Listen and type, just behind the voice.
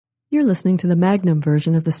You're listening to the Magnum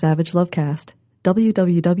version of the Savage Lovecast.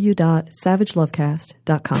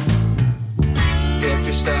 www.savagelovecast.com. If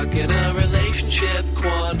you're stuck in a relationship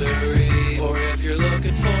quandary, or if you're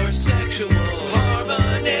looking for sexual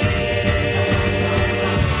harmony,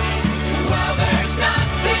 well, there's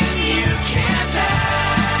nothing you can't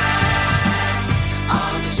ask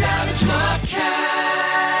on the Savage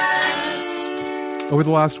Lovecast. Over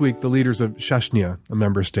the last week, the leaders of Chechnya, a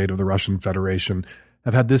member state of the Russian Federation,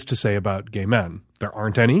 have had this to say about gay men. There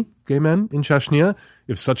aren't any gay men in Chechnya.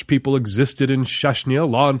 If such people existed in Chechnya,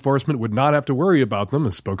 law enforcement would not have to worry about them, a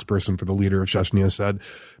spokesperson for the leader of Chechnya said,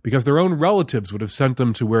 because their own relatives would have sent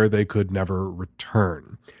them to where they could never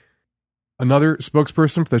return. Another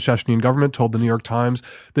spokesperson for the Chechnyan government told the New York Times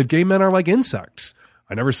that gay men are like insects.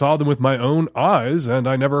 I never saw them with my own eyes, and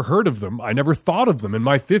I never heard of them. I never thought of them. In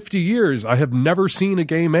my 50 years, I have never seen a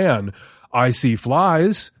gay man. I see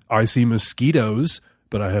flies, I see mosquitoes,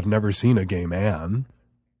 but I have never seen a gay man.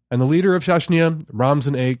 And the leader of Chechnya,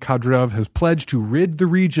 Ramzan A. Kadyrov, has pledged to rid the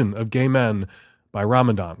region of gay men by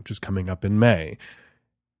Ramadan, which is coming up in May.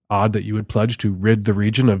 Odd that you would pledge to rid the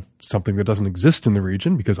region of something that doesn't exist in the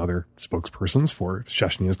region, because other spokespersons for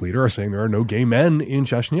Chechnya's leader are saying there are no gay men in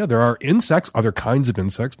Chechnya. There are insects, other kinds of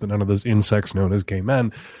insects, but none of those insects known as gay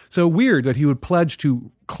men. So weird that he would pledge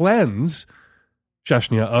to cleanse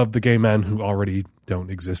Chechnya of the gay men who already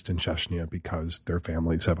don't exist in Chechnya because their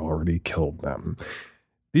families have already killed them.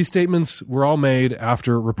 These statements were all made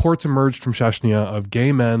after reports emerged from Chechnya of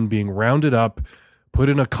gay men being rounded up, put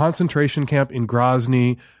in a concentration camp in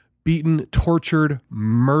Grozny, beaten, tortured,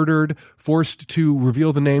 murdered, forced to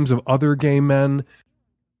reveal the names of other gay men.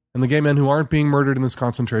 And the gay men who aren't being murdered in this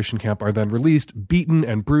concentration camp are then released, beaten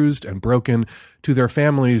and bruised and broken to their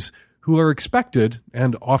families, who are expected,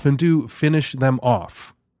 and often do, finish them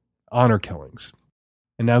off. Honor killings.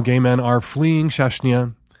 And now gay men are fleeing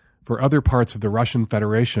Chechnya for other parts of the Russian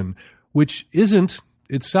Federation, which isn't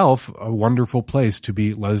itself a wonderful place to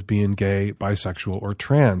be lesbian, gay, bisexual, or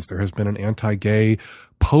trans. There has been an anti-gay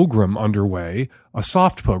pogrom underway, a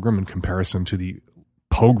soft pogrom in comparison to the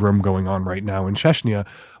pogrom going on right now in Chechnya,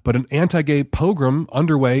 but an anti-gay pogrom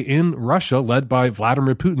underway in Russia led by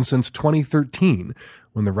Vladimir Putin since 2013,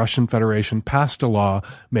 when the Russian Federation passed a law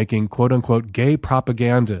making quote-unquote gay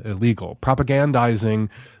propaganda illegal, propagandizing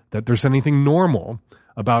that there's anything normal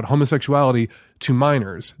about homosexuality to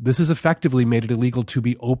minors. This has effectively made it illegal to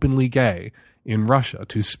be openly gay in Russia,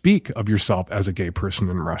 to speak of yourself as a gay person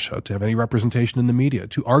in Russia, to have any representation in the media,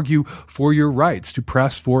 to argue for your rights, to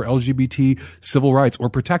press for LGBT civil rights or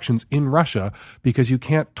protections in Russia, because you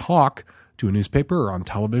can't talk to a newspaper or on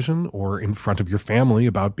television or in front of your family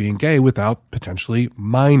about being gay without potentially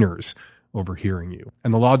minors overhearing you.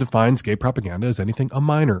 And the law defines gay propaganda as anything a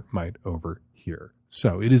minor might overhear.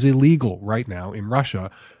 So it is illegal right now in Russia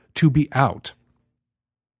to be out.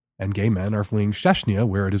 And gay men are fleeing Chechnya,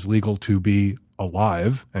 where it is legal to be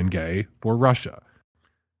alive and gay for Russia.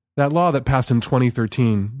 That law that passed in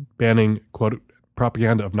 2013, banning, quote,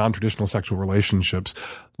 propaganda of non-traditional sexual relationships,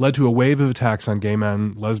 led to a wave of attacks on gay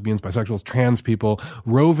men, lesbians, bisexuals, trans people.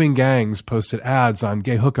 Roving gangs posted ads on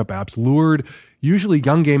gay hookup apps, lured usually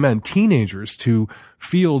young gay men, teenagers, to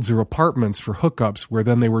fields or apartments for hookups, where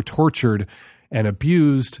then they were tortured and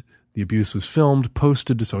abused. The abuse was filmed,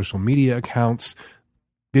 posted to social media accounts.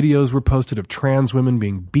 Videos were posted of trans women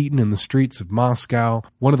being beaten in the streets of Moscow.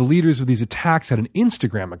 One of the leaders of these attacks had an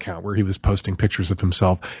Instagram account where he was posting pictures of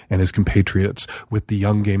himself and his compatriots with the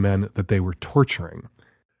young gay men that they were torturing.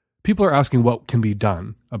 People are asking what can be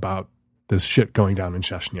done about this shit going down in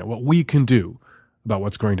Chechnya, what we can do about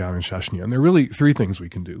what's going down in Chechnya. And there are really three things we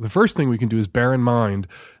can do. The first thing we can do is bear in mind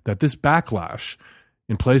that this backlash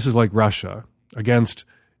in places like Russia against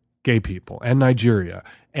gay people and Nigeria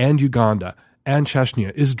and Uganda and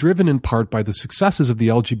Chechnya is driven in part by the successes of the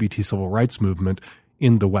LGBT civil rights movement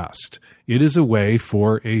in the West. It is a way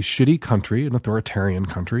for a shitty country, an authoritarian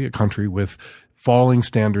country, a country with falling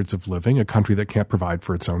standards of living, a country that can't provide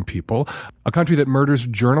for its own people, a country that murders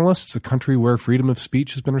journalists, a country where freedom of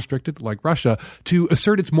speech has been restricted, like Russia, to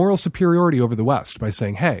assert its moral superiority over the West by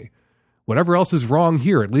saying, hey, whatever else is wrong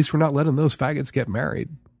here, at least we're not letting those faggots get married.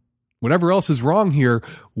 Whatever else is wrong here,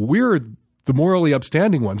 we're the morally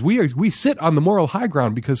upstanding ones. We sit on the moral high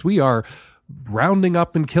ground because we are rounding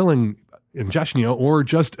up and killing in Chechnya, or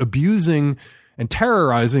just abusing and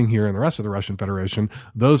terrorizing here in the rest of the Russian Federation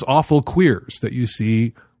those awful queers that you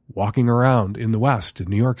see walking around in the West, in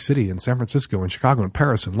New York City, in San Francisco, in Chicago, in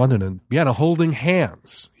Paris, in London, and Vienna, holding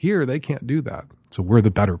hands. Here, they can't do that. So we're the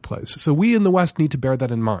better place. So we in the West need to bear that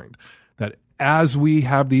in mind, that as we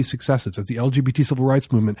have these successes, as the LGBT civil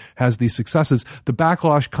rights movement has these successes, the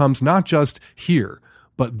backlash comes not just here,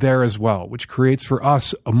 but there as well, which creates for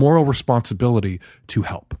us a moral responsibility to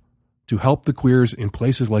help the queers in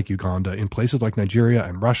places like Uganda, in places like Nigeria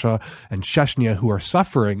and Russia and Chechnya, who are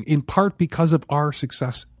suffering in part because of our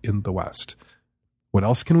success in the West. What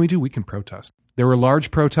else can we do? We can protest. There were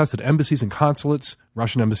large protests at embassies and consulates,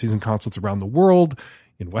 Russian embassies and consulates around the world,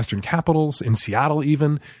 in Western capitals, in Seattle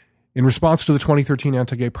even, in response to the 2013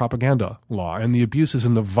 anti-gay propaganda law and the abuses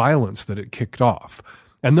and the violence that it kicked off.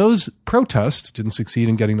 And those protests didn't succeed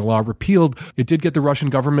in getting the law repealed. It did get the Russian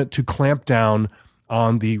government to clamp down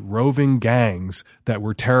on the roving gangs that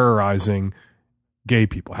were terrorizing gay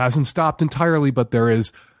people. Hasn't stopped entirely, but there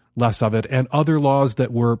is less of it. And other laws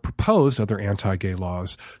that were proposed, other anti-gay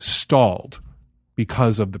laws, stalled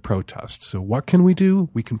because of the protests. So what can we do?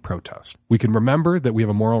 We can protest. We can remember that we have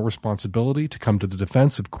a moral responsibility to come to the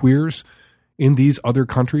defense of queers in these other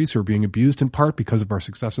countries who are being abused in part because of our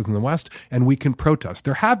successes in the West, and we can protest.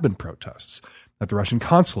 There have been protests at the Russian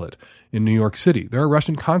consulate in New York City. There are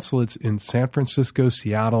Russian consulates in San Francisco,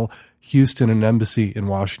 Seattle, Houston, and an embassy in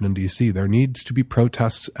Washington, D.C. There needs to be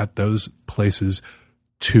protests at those places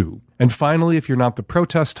too. And finally, if you're not the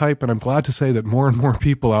protest type, and I'm glad to say that more and more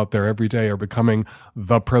people out there every day are becoming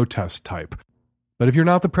the protest type. But if you're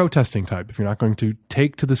not the protesting type, if you're not going to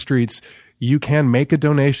take to the streets, you can make a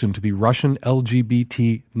donation to the Russian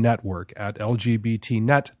LGBT network at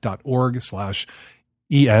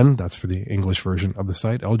lgbtnet.org/EN. That's for the English version of the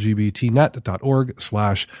site,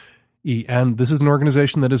 lgbtnet.org/EN. This is an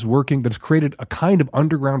organization that is working, that's created a kind of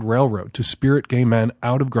underground railroad to spirit gay men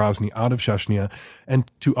out of Grozny, out of Chechnya,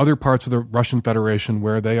 and to other parts of the Russian Federation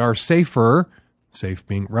where they are safer, safe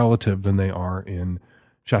being relative, than they are in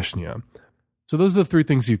Chechnya. So those are the three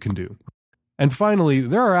things you can do. And finally,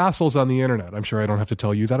 there are assholes on the internet. I'm sure I don't have to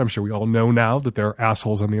tell you that. I'm sure we all know now that there are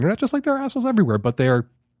assholes on the internet, just like there are assholes everywhere, but they are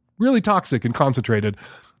really toxic and concentrated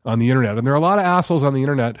on the internet. And there are a lot of assholes on the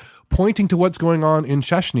internet pointing to what's going on in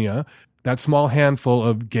Chechnya, that small handful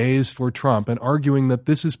of gays for Trump, and arguing that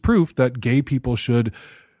this is proof that gay people should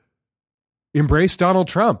embrace Donald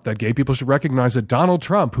Trump, that gay people should recognize that Donald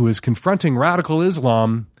Trump, who is confronting radical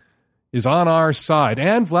Islam, is on our side,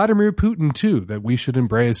 and Vladimir Putin too, that we should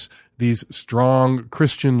embrace these strong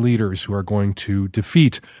Christian leaders who are going to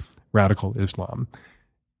defeat radical Islam.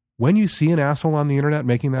 When you see an asshole on the internet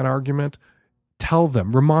making that argument, tell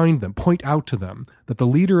them, remind them, point out to them that the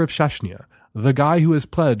leader of Chechnya, the guy who has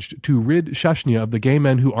pledged to rid Chechnya of the gay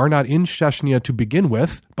men who are not in Chechnya to begin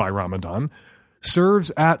with by Ramadan,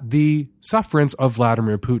 serves at the sufferance of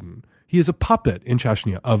Vladimir Putin. He is a puppet in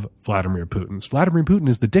Chechnya of Vladimir Putin's. Vladimir Putin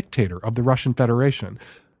is the dictator of the Russian Federation.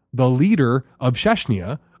 The leader of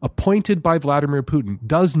Chechnya, appointed by Vladimir Putin,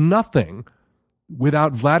 does nothing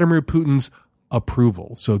without Vladimir Putin's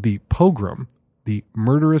approval. So the pogrom, the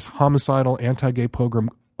murderous, homicidal, anti-gay pogrom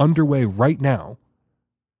underway right now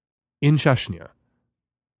in Chechnya,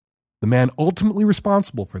 the man ultimately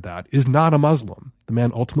responsible for that is not a Muslim. The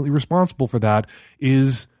man ultimately responsible for that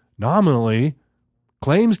is nominally,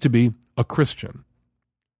 claims to be a Christian,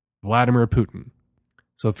 Vladimir Putin.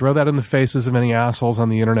 So throw that in the faces of any assholes on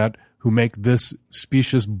the internet who make this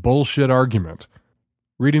specious bullshit argument.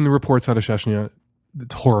 Reading the reports out of Chechnya,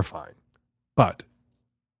 it's horrifying. But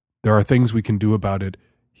there are things we can do about it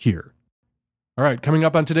here. All right, coming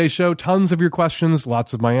up on today's show, tons of your questions,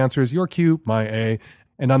 lots of my answers, your Q, my A.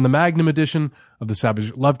 And on the Magnum edition of the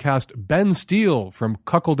Savage Lovecast, Ben Steele from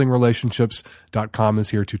cuckoldingrelationships.com is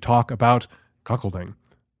here to talk about cuckolding.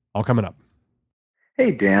 All coming up.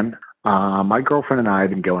 Hey, Dan. My girlfriend and I have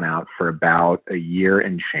been going out for about a year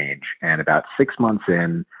and change. And about 6 months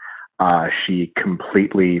in, she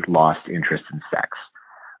completely lost interest in sex.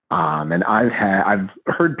 And I've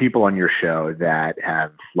heard people on your show that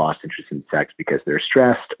have lost interest in sex because they're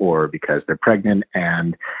stressed or because they're pregnant,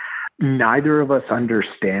 and neither of us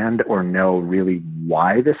understand or know really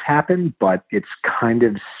why this happened, but it's kind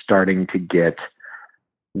of starting to get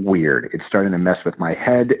weird. It's starting to mess with my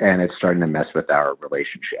head, and it's starting to mess with our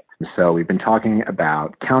relationship. So we've been talking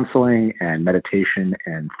about counseling and meditation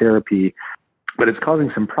and therapy, but it's causing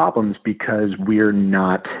some problems because we're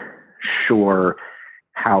not sure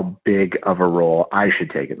how big of a role I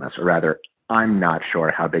should take in this, or rather, I'm not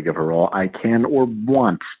sure how big of a role I can or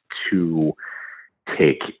want to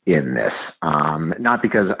take in this. Not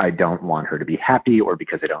because I don't want her to be happy or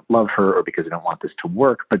because I don't love her or because I don't want this to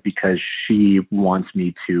work, but because she wants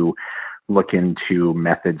me to look into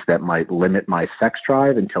methods that might limit my sex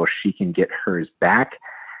drive until she can get hers back.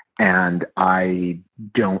 And I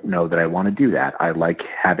don't know that I want to do that. I like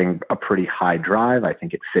having a pretty high drive. I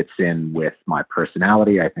think it fits in with my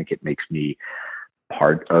personality. I think it makes me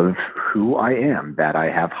part of who I am, that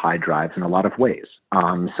I have high drives in a lot of ways.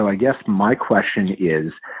 So I guess my question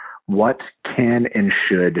is, what can and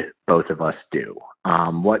should both of us do?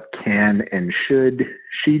 What can and should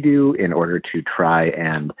she do in order to try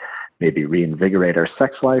and maybe reinvigorate our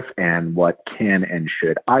sex life? And what can and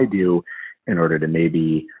should I do in order to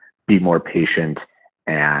maybe be more patient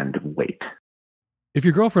and wait? If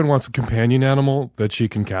your girlfriend wants a companion animal that she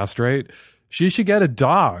can castrate, she should get a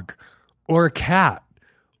dog or a cat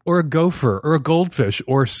or a gopher or a goldfish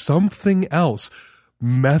or something else.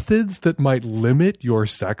 Methods that might limit your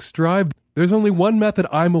sex drive. There's only one method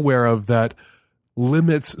I'm aware of that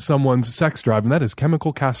limits someone's sex drive, and that is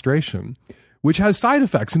chemical castration, which has side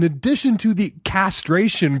effects in addition to the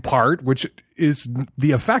castration part, which is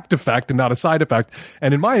the effect and not a side effect.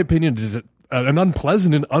 And in my opinion, it is an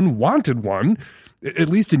unpleasant and unwanted one. At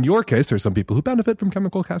least in your case, there's some people who benefit from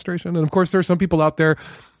chemical castration. And of course, there are some people out there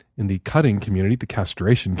in the cutting community, the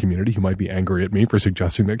castration community, who might be angry at me for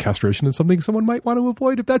suggesting that castration is something someone might want to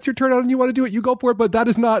avoid. If that's your turn on and you want to do it, you go for it. But that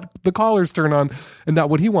is not the caller's turn on and not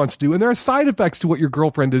what he wants to do. And there are side effects to what your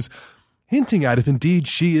girlfriend is hinting at, if indeed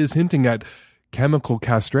she is hinting at chemical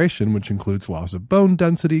castration, which includes loss of bone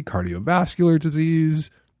density, cardiovascular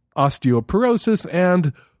disease, osteoporosis,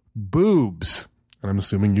 and boobs. And I'm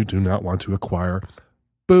assuming you do not want to acquire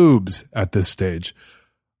boobs at this stage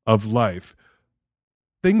of life.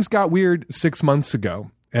 Things got weird 6 months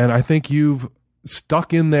ago, and I think you've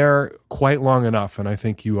stuck in there quite long enough, and I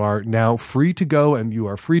think you are now free to go, and you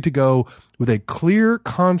are free to go with a clear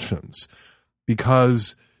conscience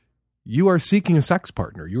because you are seeking a sex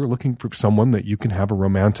partner. You are looking for someone that you can have a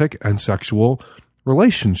romantic and sexual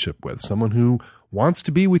relationship with, someone who wants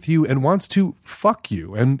to be with you and wants to fuck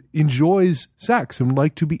you and enjoys sex and would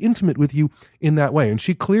like to be intimate with you in that way. And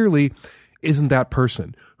she clearly isn't that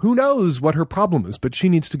person. Who knows what her problem is, but she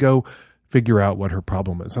needs to go figure out what her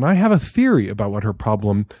problem is. And I have a theory about what her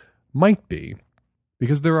problem might be,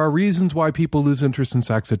 because there are reasons why people lose interest in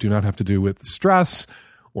sex that do not have to do with stress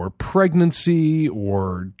or pregnancy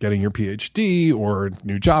or getting your PhD or a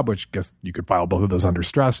new job, which I guess you could file both of those under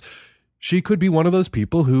stress. She could be one of those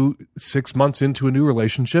people who 6 months into a new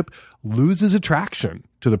relationship loses attraction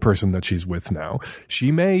to the person that she's with now.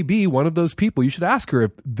 She may be one of those people. You should ask her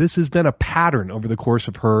if this has been a pattern over the course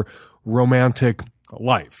of her romantic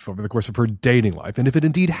life, over the course of her dating life. And if it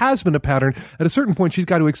indeed has been a pattern, at a certain point, she's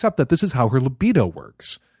got to accept that this is how her libido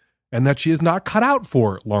works and that she is not cut out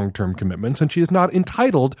for long-term commitments and she is not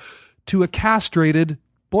entitled to a castrated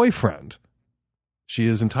boyfriend. She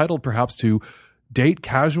is entitled perhaps to date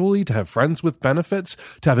casually, to have friends with benefits,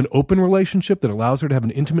 to have an open relationship that allows her to have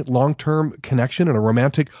an intimate long-term connection and a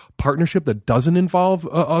romantic partnership that doesn't involve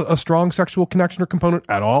a strong sexual connection or component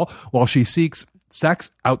at all, while she seeks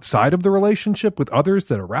sex outside of the relationship with others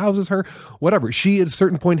that arouses her, whatever. She at a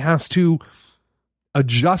certain point has to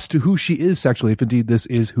adjust to who she is sexually, if indeed this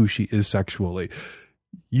is who she is sexually.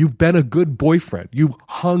 You've been a good boyfriend. You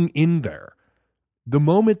hung in there. The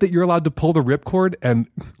moment that you're allowed to pull the ripcord and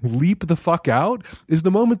leap the fuck out is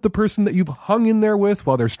the moment the person that you've hung in there with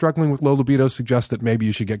while they're struggling with low libido suggests that maybe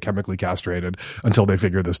you should get chemically castrated until they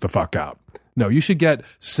figure this the fuck out. No, you should get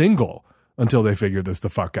single until they figure this the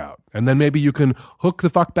fuck out. And then maybe you can hook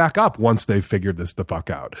the fuck back up once they've figured this the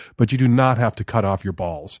fuck out. But you do not have to cut off your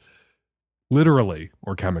balls, literally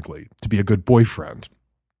or chemically, to be a good boyfriend.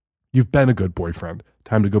 You've been a good boyfriend.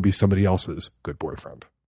 Time to go be somebody else's good boyfriend.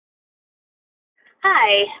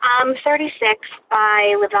 Hi, I'm 36.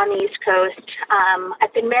 I live on the East Coast.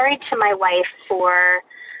 I've been married to my wife for,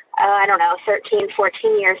 13,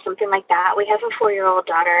 14 years, something like that. We have a 4-year-old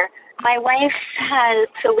daughter. My wife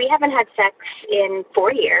we haven't had sex in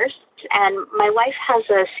 4 years, and my wife has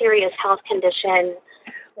a serious health condition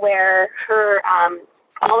where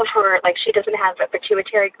she doesn't have a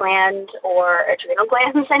pituitary gland or adrenal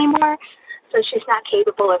glands anymore. So she's not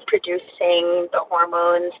capable of producing the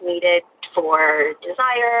hormones needed for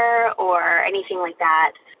desire or anything like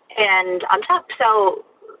that. And on top,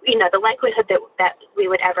 the likelihood that we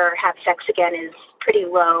would ever have sex again is pretty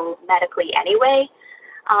low medically anyway.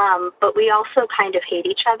 But we also kind of hate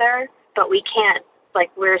each other, but we can't,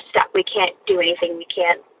 we're stuck. We can't do anything. We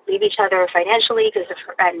can't leave each other financially because of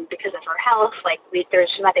her health.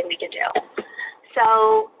 There's nothing we can do.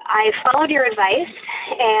 So I followed your advice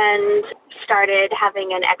and started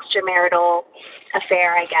having an extramarital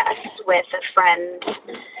affair, I guess, with a friend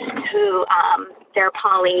who they're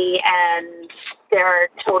poly and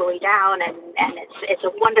they're totally down, and it's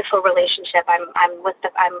a wonderful relationship.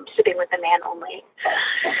 I'm sleeping with the man only,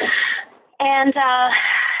 and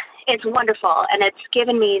it's wonderful, and it's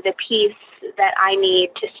given me the peace that I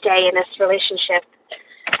need to stay in this relationship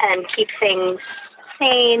and keep things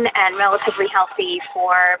sane and relatively healthy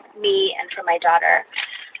for me and for my daughter.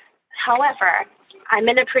 However, I'm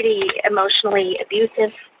in a pretty emotionally abusive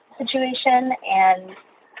situation, and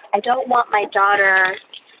I don't want my daughter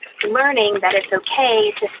learning that it's okay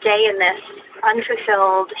to stay in this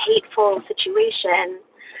unfulfilled, hateful situation,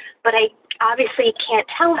 but I obviously can't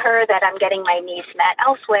tell her that I'm getting my needs met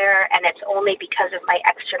elsewhere, and it's only because of my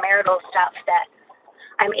extramarital stuff that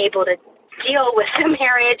I'm able to deal with the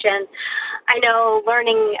marriage. And I know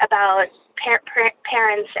learning about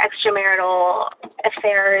parents' extramarital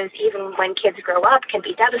affairs, even when kids grow up, can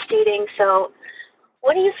be devastating. So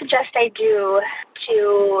what do you suggest I do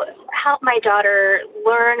to help my daughter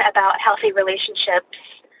learn about healthy relationships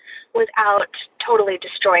without totally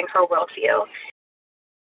destroying her worldview?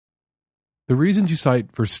 The reasons you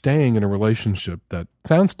cite for staying in a relationship that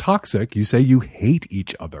sounds toxic, you say you hate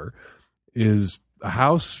each other, is a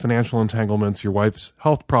house, financial entanglements, your wife's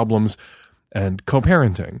health problems, and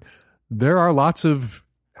co-parenting. There are lots of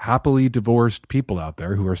happily divorced people out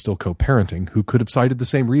there who are still co-parenting who could have cited the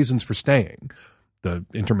same reasons for staying. The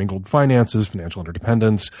intermingled finances, financial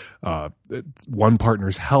interdependence, one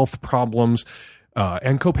partner's health problems,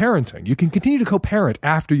 and co-parenting. You can continue to co-parent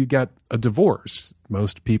after you get a divorce.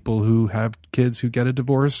 Most people who have kids who get a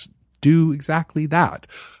divorce do exactly that.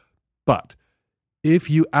 But if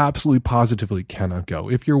you absolutely positively cannot go,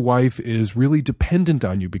 if your wife is really dependent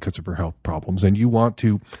on you because of her health problems and you want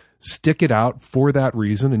to stick it out for that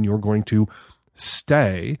reason and you're going to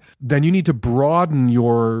stay, then you need to broaden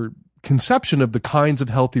your conception of the kinds of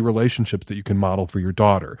healthy relationships that you can model for your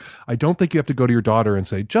daughter. I don't think you have to go to your daughter and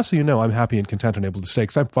say, just so you know, I'm happy and content and able to stay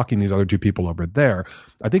because I'm fucking these other two people over there.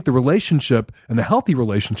 I think the relationship and the healthy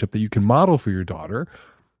relationship that you can model for your daughter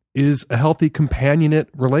is a healthy companionate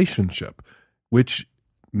relationship, which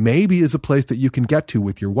maybe is a place that you can get to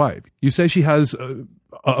with your wife. You say she has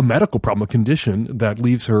a medical problem, a condition that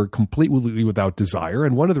leaves her completely without desire.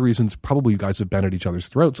 And one of the reasons probably you guys have been at each other's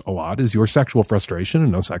throats a lot is your sexual frustration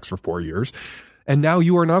and no sex for 4 years. And now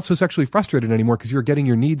you are not so sexually frustrated anymore because you're getting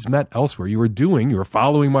your needs met elsewhere. You're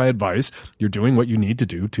following my advice. You're doing what you need to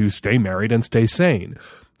do to stay married and stay sane.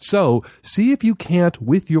 So see if you can't,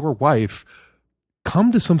 with your wife,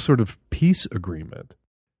 come to some sort of peace agreement.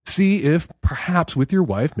 See if perhaps with your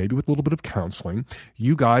wife, maybe with a little bit of counseling,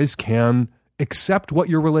 you guys can accept what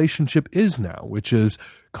your relationship is now, which is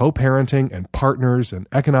co-parenting and partners and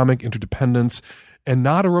economic interdependence and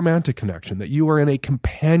not a romantic connection, that you are in a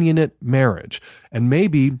companionate marriage. And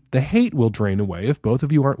maybe the hate will drain away if both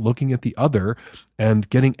of you aren't looking at the other and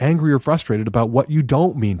getting angry or frustrated about what you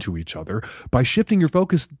don't mean to each other by shifting your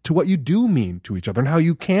focus to what you do mean to each other and how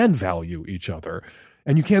you can value each other.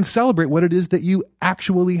 And you can celebrate what it is that you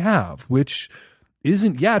actually have, which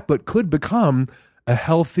isn't yet, but could become a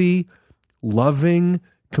healthy, loving,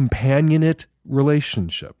 companionate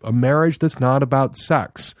relationship, a marriage that's not about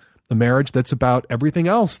sex, a marriage that's about everything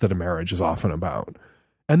else that a marriage is often about.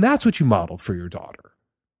 And that's what you model for your daughter.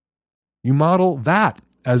 You model that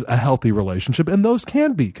as a healthy relationship, and those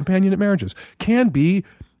can be companionate marriages, can be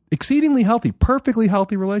exceedingly healthy, perfectly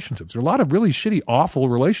healthy relationships. There are a lot of really shitty, awful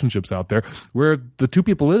relationships out there where the two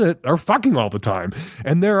people in it are fucking all the time.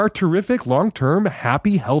 And there are terrific, long-term,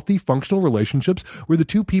 happy, healthy, functional relationships where the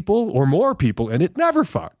two people or more people in it never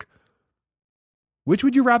fuck. Which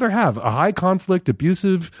would you rather have? A high conflict,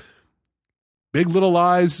 abusive, Big Little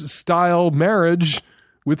Lies style marriage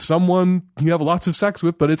with someone you have lots of sex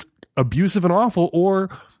with, but it's abusive and awful, or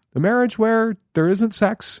a marriage where there isn't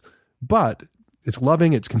sex, but it's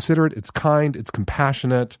loving, it's considerate, it's kind, it's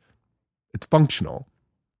compassionate, it's functional.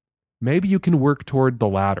 Maybe you can work toward the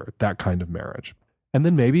latter, that kind of marriage. And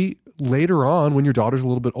then maybe later on, when your daughter's a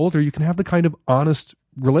little bit older, you can have the kind of honest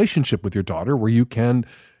relationship with your daughter where you can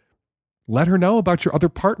let her know about your other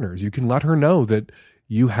partners. You can let her know that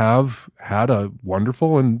you have had a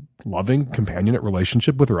wonderful and loving companionate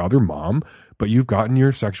relationship with her other mom, but you've gotten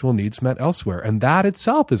your sexual needs met elsewhere. And that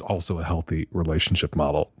itself is also a healthy relationship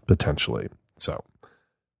model, potentially. So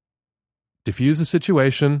diffuse the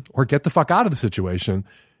situation or get the fuck out of the situation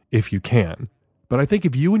if you can. But I think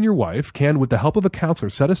if you and your wife can, with the help of a counselor,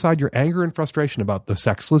 set aside your anger and frustration about the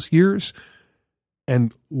sexless years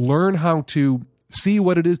and learn how to see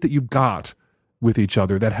what it is that you've got with each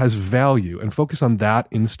other that has value and focus on that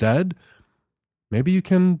instead, maybe you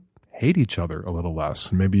can hate each other a little less.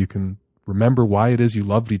 And maybe you can remember why it is you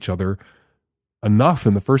loved each other enough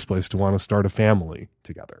in the first place to want to start a family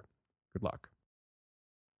together. Good luck.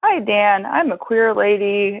 Hi, Dan. I'm a queer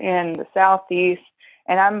lady in the Southeast,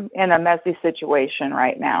 and I'm in a messy situation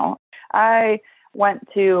right now. I went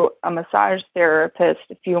to a massage therapist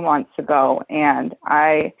a few months ago, and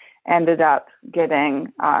I ended up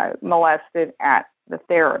getting molested at the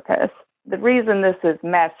therapist. The reason this is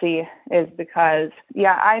messy is because,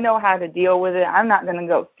 I know how to deal with it. I'm not going to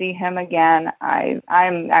go see him again.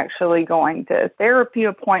 I'm actually going to a therapy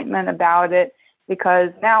appointment about it because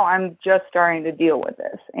now I'm just starting to deal with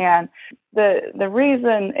this. And the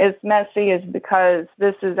reason it's messy is because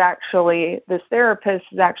this therapist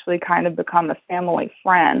has actually kind of become a family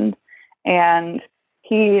friend. And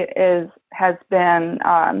he has been,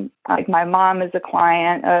 like my mom is a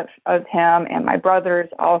client of him, and my brother's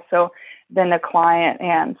also been a client.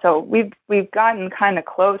 And so we've gotten kind of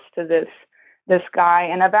close to this guy,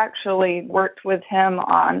 and I've actually worked with him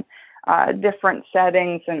on different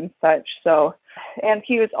settings and such. So, and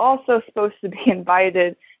he was also supposed to be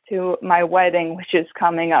invited to my wedding, which is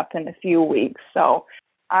coming up in a few weeks. So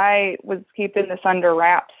I was keeping this under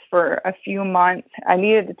wraps for a few months. I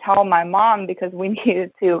needed to tell my mom because we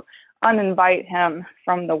needed to uninvite him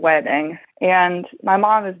from the wedding. And my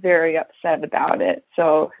mom is very upset about it.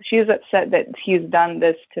 So she's upset that he's done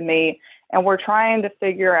this to me. And we're trying to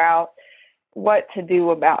figure out what to do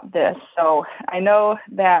about this. So I know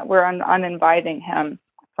that we're uninviting him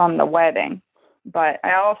from the wedding. But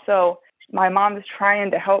my mom is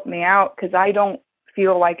trying to help me out because I don't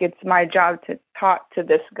feel like it's my job to talk to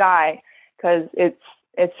this guy because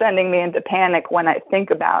it's sending me into panic when I think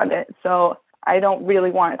about it. So I don't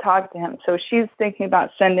really want to talk to him. So she's thinking about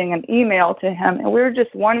sending an email to him. And we're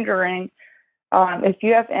just wondering if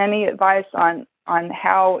you have any advice on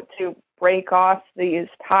how to break off these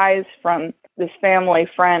ties from this family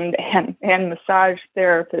friend and massage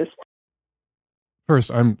therapist.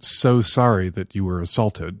 First, I'm so sorry that you were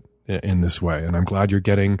assaulted in this way, and I'm glad you're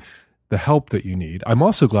getting the help that you need. I'm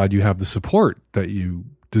also glad you have the support that you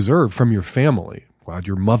deserve from your family. Glad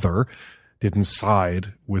your mother didn't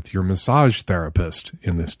side with your massage therapist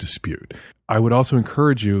in this dispute. I would also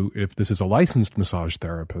encourage you, if this is a licensed massage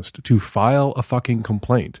therapist, to file a fucking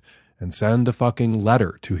complaint and send a fucking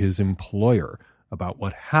letter to his employer about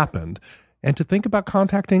what happened, and to think about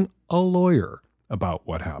contacting a lawyer about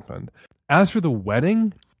what happened. As for the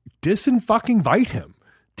wedding, disinfucking-vite him.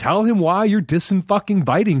 Tell him why you're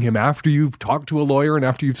disinfucking-viting him after you've talked to a lawyer and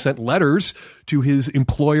after you've sent letters to his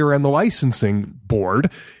employer and the licensing board.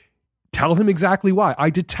 Tell him exactly why. I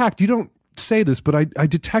detect, you don't say this, but I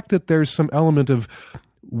detect that there's some element of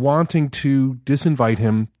wanting to disinvite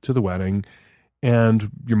him to the wedding and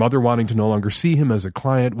your mother wanting to no longer see him as a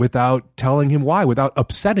client without telling him why, without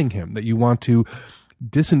upsetting him, that you want to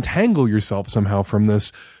disentangle yourself somehow from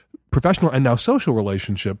this professional and now social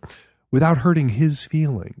relationship without hurting his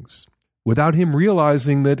feelings, without him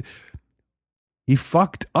realizing that he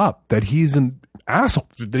fucked up, that he's an asshole,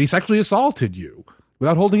 that he sexually assaulted you,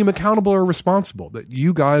 without holding him accountable or responsible, that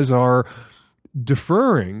you guys are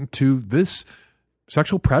deferring to this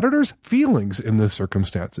sexual predator's feelings in this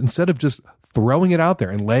circumstance instead of just throwing it out there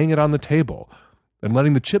and laying it on the table and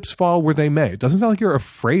letting the chips fall where they may. It doesn't sound like you're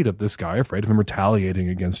afraid of this guy, afraid of him retaliating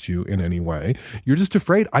against you in any way. You're just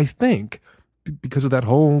afraid, I think, because of that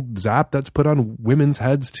whole zap that's put on women's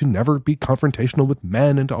heads to never be confrontational with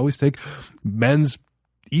men and to always take men's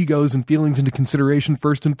egos and feelings into consideration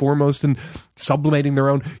first and foremost and sublimating their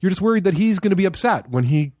own. You're just worried that he's going to be upset when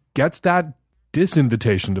he gets that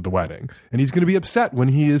disinvitation to the wedding. And he's going to be upset when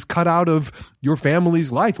he is cut out of your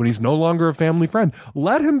family's life, when he's no longer a family friend.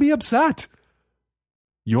 Let him be upset.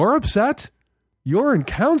 You're upset. You're in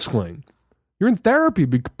counseling. You're in therapy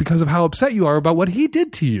because of how upset you are about what he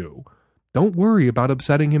did to you. Don't worry about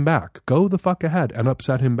upsetting him back. Go the fuck ahead and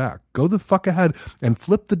upset him back. Go the fuck ahead and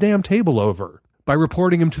flip the damn table over by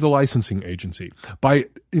reporting him to the licensing agency, by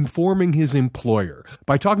informing his employer,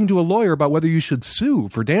 by talking to a lawyer about whether you should sue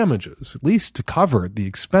for damages, at least to cover the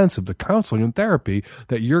expense of the counseling and therapy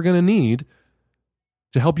that you're going to need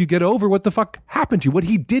to help you get over what the fuck happened to you. What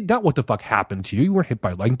he did, not what the fuck happened to you. You weren't hit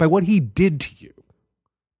by lightning, by what he did to you.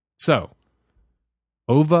 So,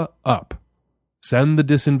 over up. Send the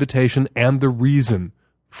disinvitation and the reason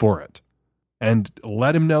for it. And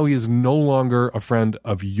let him know he is no longer a friend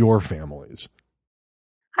of your family's.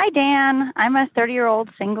 Hi, Dan. I'm a 30-year-old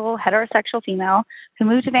single heterosexual female who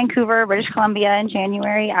moved to Vancouver, British Columbia in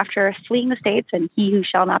January after fleeing the States and he who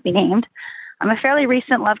shall not be named. I'm a fairly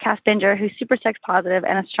recent Lovecast binger who's super sex positive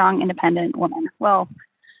and a strong, independent woman. Well,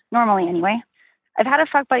 normally anyway. I've had a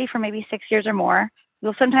fuck buddy for maybe 6 years or more.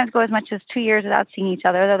 We'll sometimes go as much as 2 years without seeing each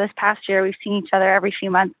other, though this past year we've seen each other every few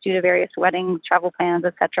months due to various weddings, travel plans,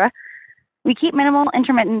 etc. We keep minimal,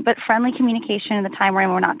 intermittent, but friendly communication in the time when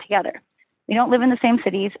we're not together. We don't live in the same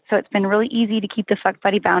cities, so it's been really easy to keep the fuck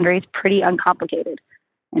buddy boundaries pretty uncomplicated.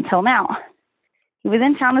 Until now. He was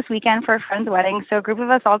in town this weekend for a friend's wedding, so a group of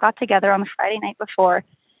us all got together on the Friday night before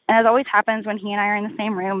And as always happens when he and I are in the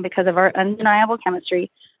same room because of our undeniable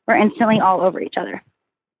chemistry, we're instantly all over each other.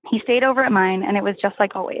 He stayed over at mine, and it was just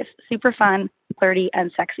like always, super fun, flirty,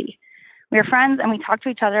 and sexy. We are friends, and we talk to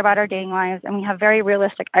each other about our dating lives, and we have very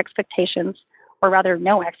realistic expectations, or rather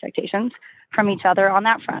no expectations, from each other on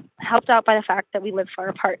that front, helped out by the fact that we live far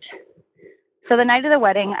apart. So the night of the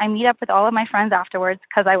wedding, I meet up with all of my friends afterwards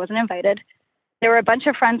because I wasn't invited. There were a bunch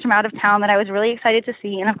of friends from out of town that I was really excited to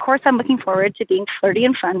see, and of course I'm looking forward to being flirty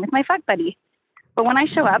and fun with my fuck buddy. But when I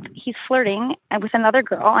show up, he's flirting with another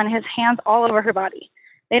girl and his hands all over her body.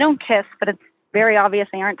 They don't kiss, but it's very obvious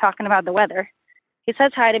they aren't talking about the weather. He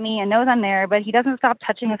says hi to me and knows I'm there, but he doesn't stop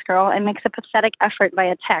touching this girl and makes a pathetic effort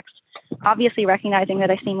via text, obviously recognizing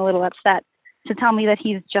that I seem a little upset, to tell me that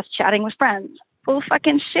he's just chatting with friends. Well,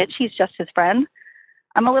 fucking shit, she's just his friend.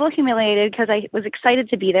 I'm a little humiliated because I was excited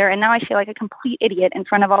to be there, and now I feel like a complete idiot in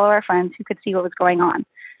front of all of our friends who could see what was going on.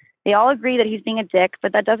 They all agree that he's being a dick,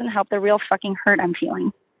 but that doesn't help the real fucking hurt I'm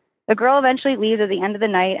feeling. The girl eventually leaves at the end of the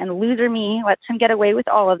night, and loser me lets him get away with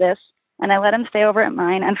all of this, and I let him stay over at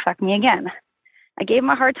mine and fuck me again. I gave him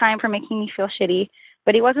a hard time for making me feel shitty,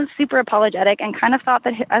 but he wasn't super apologetic and kind of thought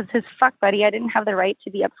that as his fuck buddy, I didn't have the right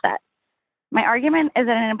to be upset. My argument is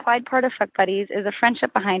that an implied part of fuck buddies is a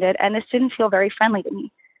friendship behind it, and this didn't feel very friendly to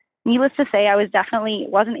me. Needless to say, I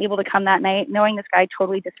wasn't able to come that night, knowing this guy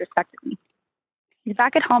totally disrespected me. He's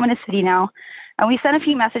back at home in his city now, and we sent a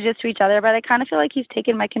few messages to each other, but I kind of feel like he's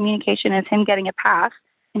taken my communication as him getting a pass,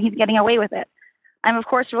 and he's getting away with it. I'm, of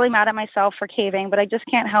course, really mad at myself for caving, but I just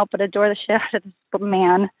can't help but adore the shit out of this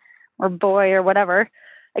man, or boy, or whatever,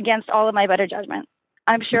 against all of my better judgment.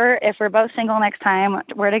 I'm sure if we're both single next time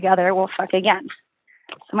we're together, we'll fuck again.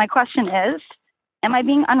 So my question is, am I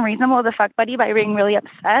being unreasonable with the fuck buddy by being really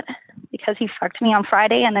upset because he fucked me on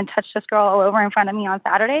Friday and then touched this girl all over in front of me on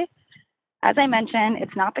Saturday? As I mentioned,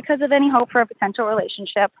 it's not because of any hope for a potential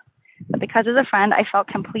relationship, but because as a friend, I felt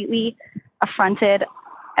completely affronted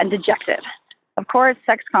and dejected. Of course,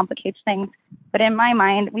 sex complicates things, but in my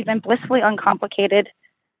mind, we've been blissfully uncomplicated,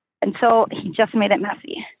 and so he just made it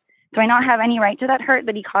messy. Do I not have any right to that hurt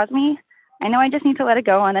that he caused me? I know I just need to let it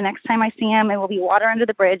go, and the next time I see him, it will be water under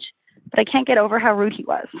the bridge, but I can't get over how rude he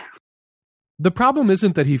was. The problem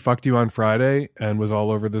isn't that he fucked you on Friday and was all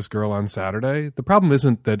over this girl on Saturday. The problem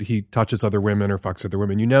isn't that he touches other women or fucks other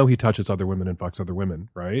women. You know he touches other women and fucks other women,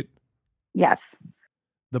 right? Yes.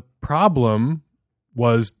 The problem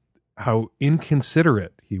was how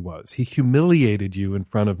inconsiderate he was. He humiliated you in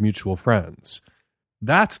front of mutual friends.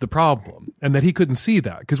 That's the problem. And that he couldn't see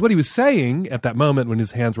that. Because what he was saying at that moment when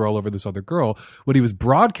his hands were all over this other girl, what he was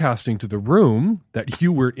broadcasting to the room that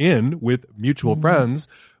you were in with mutual friends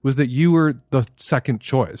was that you were the second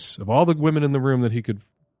choice. Of all the women in the room that he could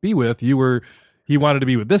be with, he wanted to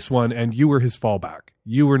be with this one, and you were his fallback.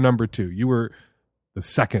 You were number two. You were the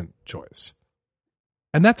second choice.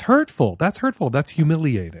 And that's hurtful. That's hurtful. That's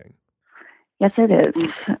humiliating. Yes, it is.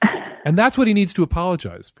 And that's what he needs to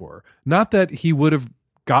apologize for. Not that he would have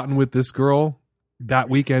gotten with this girl that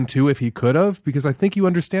weekend too if he could have, because I think you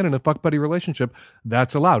understand in a fuck buddy relationship,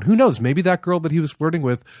 that's allowed. Who knows? Maybe that girl that he was flirting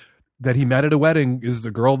with that he met at a wedding is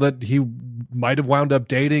the girl that he might have wound up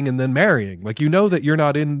dating and then marrying. Like, you know that you're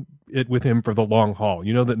not in it with him for the long haul.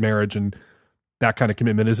 You know that marriage and that kind of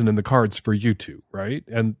commitment isn't in the cards for you two, right?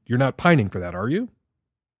 And you're not pining for that, are you?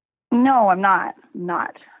 No, I'm not.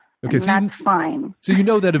 Okay, and that's fine. So you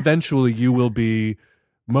know that eventually you will be,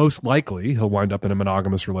 most likely, he'll wind up in a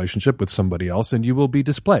monogamous relationship with somebody else and you will be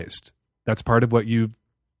displaced. That's part of what you've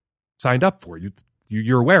signed up for.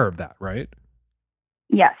 You're aware of that, right?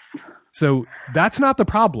 Yes. So that's not the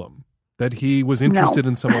problem, that he was interested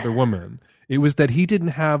in some other woman. It was that he didn't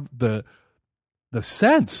have the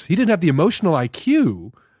sense, he didn't have the emotional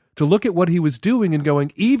IQ to look at what he was doing and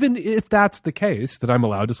going, even if that's the case, that I'm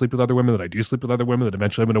allowed to sleep with other women, that I do sleep with other women, that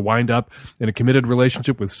eventually I'm going to wind up in a committed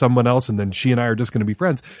relationship with someone else, and then she and I are just going to be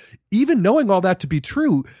friends. Even knowing all that to be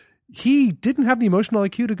true, he didn't have the emotional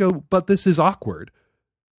IQ to go, but this is awkward.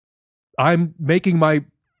 I'm making my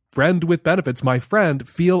friend with benefits, my friend,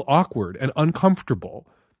 feel awkward and uncomfortable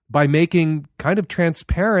by making kind of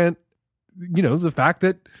transparent, the fact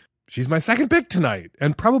that she's my second pick tonight.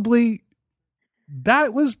 And probably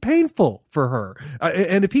that was painful for her.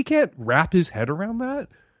 And if he can't wrap his head around that,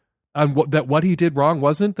 and what he did wrong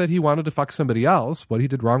wasn't that he wanted to fuck somebody else. What he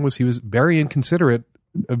did wrong was he was very inconsiderate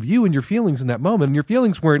of you and your feelings in that moment. And your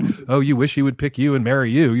feelings weren't, oh, you wish he would pick you and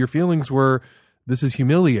marry you. Your feelings were, this is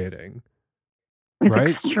humiliating. It's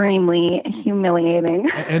right? Extremely humiliating.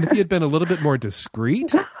 And if he had been a little bit more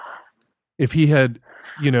discreet, if he had,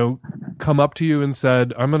 come up to you and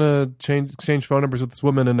said, I'm going to exchange phone numbers with this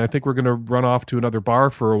woman, and I think we're going to run off to another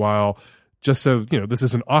bar for a while. just so, this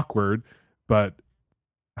isn't awkward, but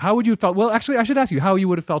how would you have felt? Well, actually, I should ask you how you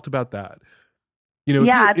would have felt about that.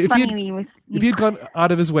 It's funny. If he had gone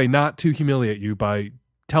out of his way not to humiliate you by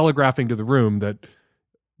telegraphing to the room that,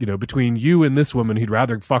 between you and this woman, he'd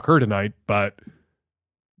rather fuck her tonight, but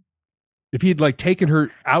if he'd taken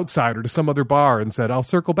her outside or to some other bar and said, I'll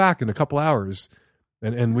circle back in a couple hours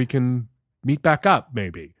and we can meet back up,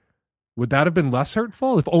 maybe, would that have been less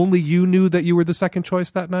hurtful if only you knew that you were the second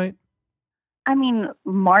choice that night? I mean,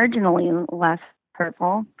 marginally less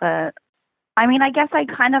hurtful, but I mean, I guess I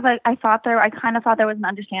kind of thought there was an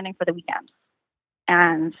understanding for the weekend,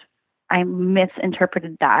 and I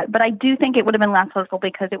misinterpreted that. But I do think it would have been less hurtful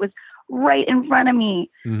because it was right in front of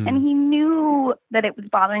me, and he knew that it was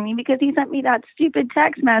bothering me because he sent me that stupid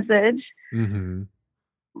text message.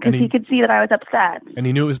 Because he could see that I was upset, and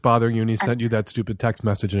he knew it was bothering you, and he sent you that stupid text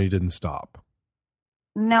message, and he didn't stop.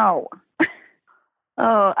 No.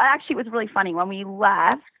 Actually, it was really funny when we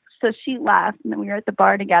left. So she left, and then we were at the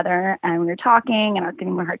bar together, and we were talking, and I was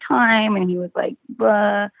giving her time, and he was like,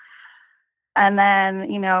 "Blah." And then,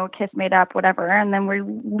 kiss made up, whatever. And then we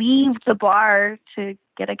leave the bar to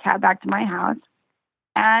get a cab back to my house,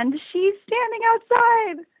 and she's standing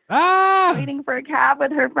outside, waiting for a cab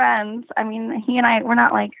with her friends. I mean, he and I, we're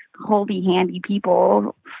not holdy-handy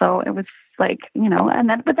people, so it was but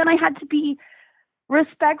then I had to be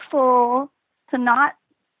respectful to not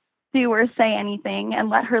do or say anything and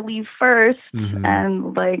let her leave first,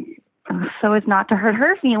 and so as not to hurt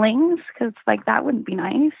her feelings, because that wouldn't be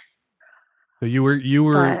nice. So you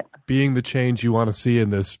were being the change you want to see in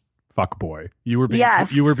this fuck boy. You were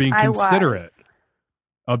being considerate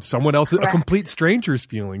of someone else's, a complete stranger's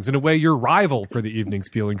feelings. In a way, your rival for the evening's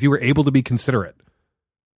feelings. You were able to be considerate.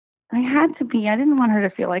 I had to be. I didn't want her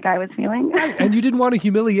to feel like I was feeling. And you didn't want to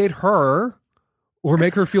humiliate her or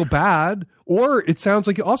make her feel bad. Or it sounds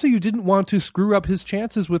like you didn't want to screw up his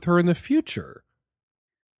chances with her in the future.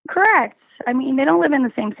 Correct. I mean, they don't live in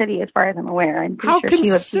the same city as far as I'm aware. I'm pretty How sure she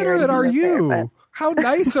lives considerate here are you? There, How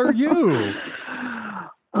nice are you?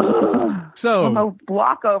 So I'm a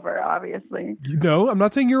walkover, obviously. No, I'm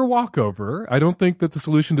not saying you're a walkover. I don't think that the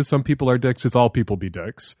solution to some people are dicks is all people be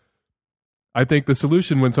dicks. I think the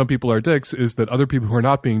solution when some people are dicks is that other people who are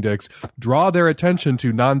not being dicks draw their attention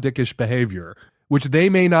to non-dickish behavior, which they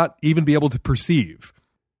may not even be able to perceive.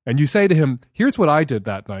 And you say to him, here's what I did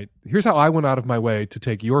that night. Here's how I went out of my way to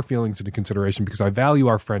take your feelings into consideration because I value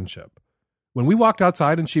our friendship. When we walked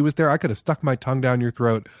outside and she was there, I could have stuck my tongue down your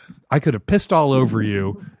throat. I could have pissed all over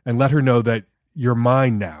you and let her know that you're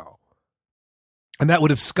mine now. And that would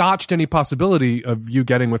have scotched any possibility of you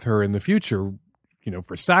getting with her in the future,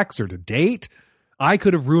 for sex or to date. I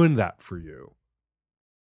could have ruined that for you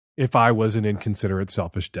if I was an inconsiderate,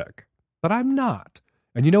 selfish dick. But I'm not.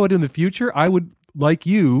 And you know what? In the future, I would like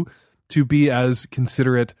you to be as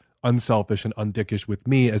considerate, unselfish, and undickish with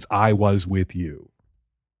me as I was with you.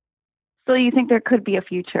 So you think there could be a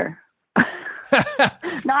future?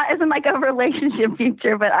 Not as in a relationship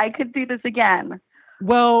future, but I could do this again.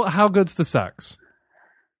 Well, how good's the sex?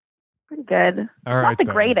 Pretty good. All right, not the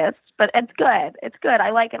then. greatest, but it's good. It's good.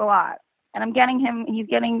 I like it a lot. And I'm getting him, he's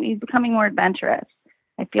becoming more adventurous.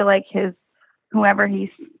 I feel like whoever he's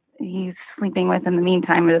sleeping with in the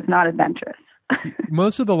meantime is not adventurous.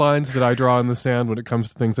 Most of the lines that I draw in the sand when it comes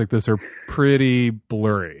to things like this are pretty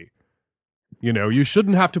blurry. You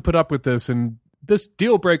shouldn't have to put up with this, and this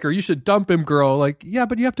deal breaker, you should dump him, girl. Yeah,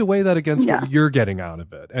 but you have to weigh that against what you're getting out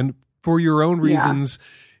of it. And for your own reasons,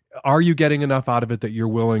 are you getting enough out of it that you're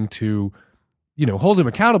willing to, hold him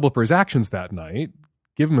accountable for his actions that night,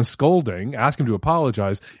 give him a scolding, ask him to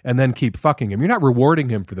apologize, and then keep fucking him? You're not rewarding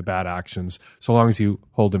him for the bad actions so long as you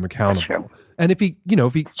hold him accountable. And if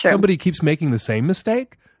somebody keeps making the same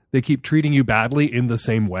mistake, they keep treating you badly in the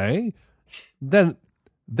same way, then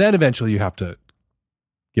eventually you have to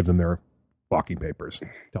give them their walking papers.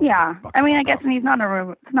 Yeah. I mean, I guess he's not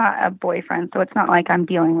a boyfriend, so it's not like I'm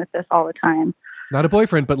dealing with this all the time. Not a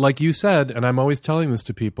boyfriend, but like you said, and I'm always telling this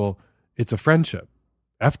to people, it's a friendship.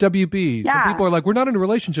 FWB. Yeah. Some people are like, we're not in a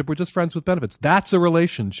relationship, we're just friends with benefits. That's a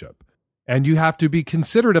relationship. And you have to be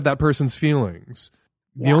considerate of that person's feelings.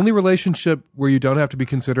 Yeah. The only relationship where you don't have to be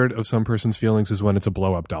considerate of some person's feelings is when it's a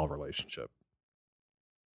blow-up doll relationship.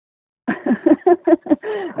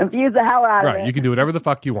 Confuse the hell out of it. Right. You can do whatever the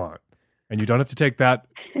fuck you want. And you don't have to take that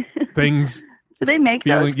thing's do they make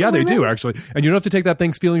feeling. Those? Yeah, they do, actually. And you don't have to take that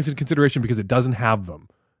thing's feelings into consideration because it doesn't have them.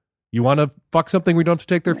 You want to fuck something where you don't have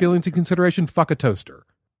to take their feelings into consideration? Fuck a toaster.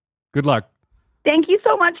 Good luck. Thank you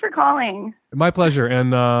so much for calling. My pleasure.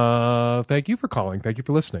 And thank you for calling. Thank you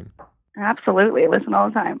for listening. Absolutely. Listen all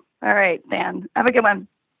the time. All right, Dan. Have a good one.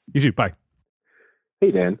 You too. Bye.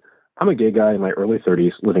 Hey, Dan. I'm a gay guy in my early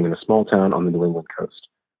 30s living in a small town on the New England coast.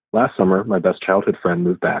 Last summer, my best childhood friend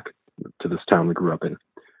moved back to this town we grew up in.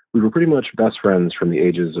 We were pretty much best friends from the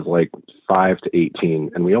ages of like 5 to 18,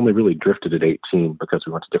 and we only really drifted at 18 because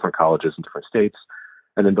we went to different colleges in different states,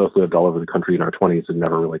 and then both lived all over the country in our 20s and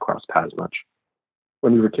never really crossed paths much.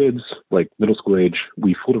 When we were kids, like middle school age,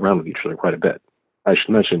 we fooled around with each other quite a bit. I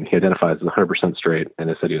should mention he identifies as 100% straight and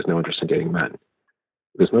has said he has no interest in dating men.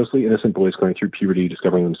 It was mostly innocent boys going through puberty,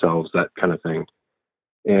 discovering themselves, that kind of thing.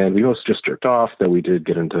 And we most just jerked off, though we did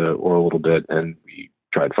get into oral a little bit, and we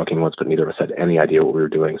tried fucking once, but neither of us had any idea what we were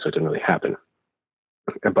doing, so it didn't really happen.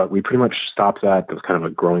 But we pretty much stopped that. It was kind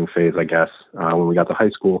of a growing phase, I guess, when we got to high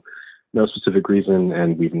school. No specific reason,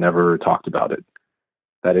 and we've never talked about it.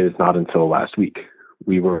 That is not until last week.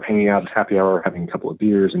 We were hanging out at happy hour, having a couple of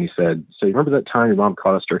beers, and he said, "So you remember that time your mom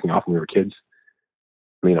caught us jerking off when we were kids?"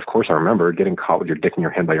 I mean, of course I remember. Getting caught with your dick in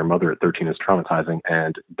your hand by your mother at 13 is traumatizing,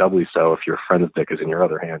 and doubly so if your friend's dick is in your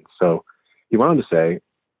other hand. So he went on to say,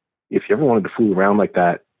 if you ever wanted to fool around like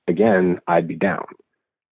that again, I'd be down.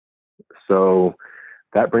 So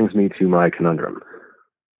that brings me to my conundrum.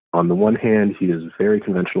 On the one hand, he is very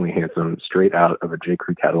conventionally handsome, straight out of a J.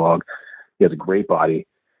 Crew catalog. He has a great body.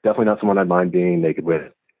 Definitely not someone I'd mind being naked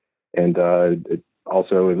with. And it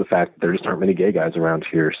also is the fact that there just aren't many gay guys around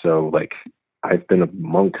here. So, like, I've been a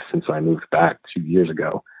monk since I moved back 2 years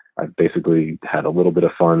ago. I've basically had a little bit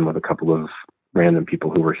of fun with a couple of random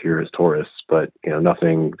people who were here as tourists, but, you know,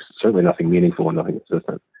 certainly nothing meaningful and nothing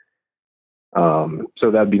consistent.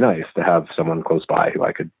 So that'd be nice to have someone close by who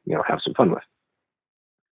I could, you know, have some fun with.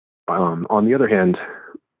 On the other hand,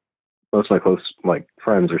 most of my close,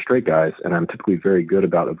 friends are straight guys, and I'm typically very good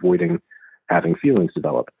about avoiding having feelings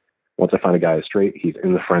develop. Once I find a guy is straight, he's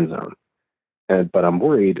in the friend zone. But I'm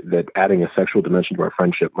worried that adding a sexual dimension to our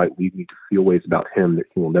friendship might lead me to feel ways about him that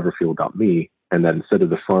he will never feel about me, and that instead of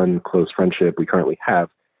the fun, close friendship we currently have,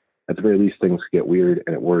 at the very least things could get weird,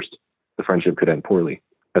 and at worst, the friendship could end poorly.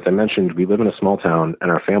 As I mentioned, we live in a small town, and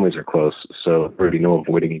our families are close, so there would be no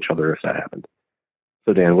avoiding each other if that happened.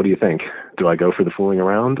 So, Dan, what do you think? Do I go for the fooling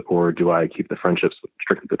around, or do I keep the friendships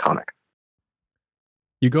strictly platonic?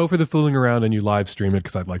 You go for the fooling around and you live stream it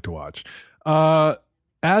because I'd like to watch.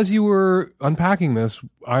 As you were unpacking this,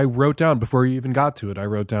 I wrote down, before you even got to it, I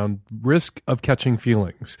wrote down risk of catching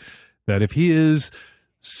feelings. That if he is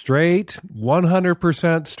straight,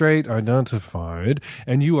 100% straight identified,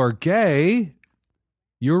 and you are gay,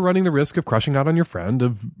 you're running the risk of crushing out on your friend,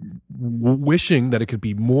 of wishing that it could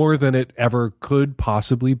be more than it ever could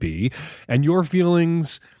possibly be. And your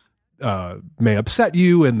feelings may upset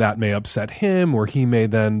you, and that may upset him, or he may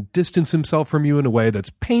then distance himself from you in a way that's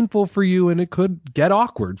painful for you, and it could get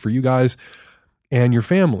awkward for you guys and your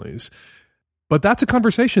families. But that's a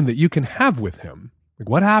conversation that you can have with him. Like,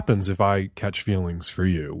 what happens if I catch feelings for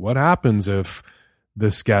you? What happens if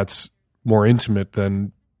this gets more intimate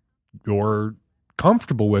than you're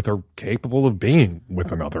comfortable with or capable of being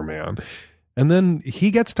with another man? And then he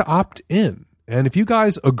gets to opt in. And if you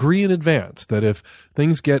guys agree in advance that if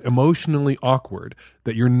things get emotionally awkward,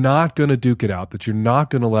 that you're not going to duke it out, that you're not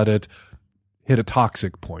going to let it hit a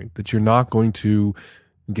toxic point, that you're not going to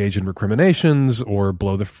engage in recriminations or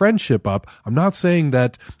blow the friendship up. I'm not saying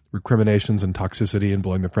that recriminations and toxicity and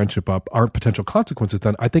blowing the friendship up aren't potential consequences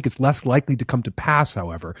then. I think it's less likely to come to pass,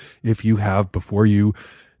 however, if you have, before you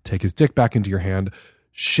take his dick back into your hand,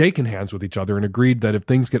 shaken hands with each other and agreed that if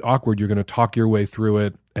things get awkward, you're going to talk your way through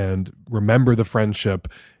it and remember the friendship.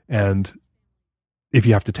 And if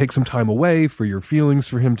you have to take some time away for your feelings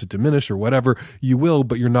for him to diminish or whatever, you will,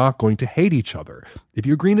 but you're not going to hate each other. If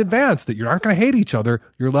you agree in advance that you're not going to hate each other,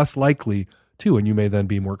 you're less likely to, and you may then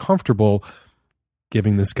be more comfortable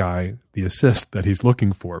giving this guy the assist that he's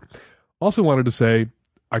looking for. Also wanted to say,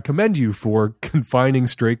 I commend you for confining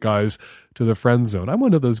straight guys to the friend zone. I'm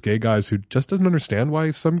one of those gay guys who just doesn't understand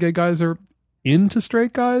why some gay guys are into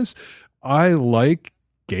straight guys. I like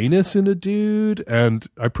gayness in a dude, and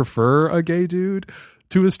I prefer a gay dude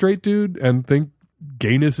to a straight dude, and think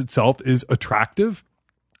gayness itself is attractive.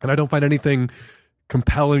 And I don't find anything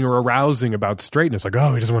compelling or arousing about straightness. Like,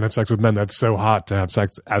 oh, he doesn't want to have sex with men. That's so hot to have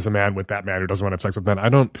sex as a man with that man who doesn't want to have sex with men. I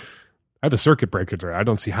have a circuit breaker there. I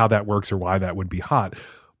don't see how that works or why that would be hot.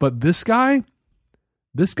 But this guy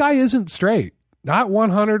isn't straight. Not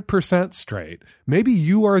 100% straight. Maybe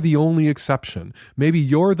you are the only exception. Maybe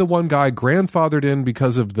you're the one guy grandfathered in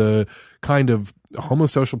because of the kind of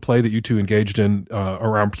homosocial play that you two engaged in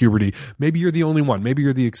around puberty. Maybe you're the only one. Maybe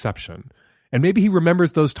you're the exception. And maybe he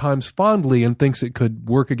remembers those times fondly and thinks it could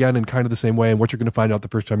work again in kind of the same way. And what you're going to find out the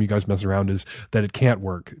first time you guys mess around is that it can't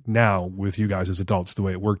work now with you guys as adults the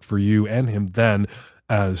way it worked for you and him then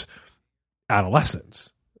as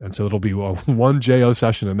adolescents. And so it'll be one JO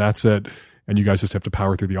session and that's it. And you guys just have to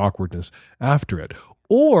power through the awkwardness after it.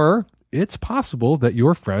 Or it's possible that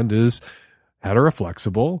your friend is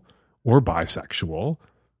heteroflexible or bisexual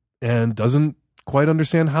and doesn't quite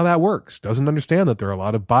understand how that works, doesn't understand that there are a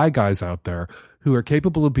lot of bi guys out there who are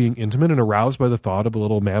capable of being intimate and aroused by the thought of a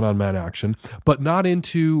little man-on-man action, but not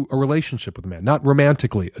into a relationship with men, not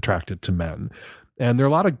romantically attracted to men. And there are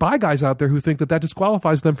a lot of bi guys out there who think that that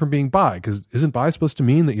disqualifies them from being bi, because isn't bi supposed to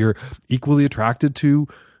mean that you're equally attracted to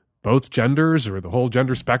both genders or the whole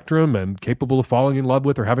gender spectrum and capable of falling in love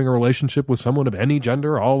with or having a relationship with someone of any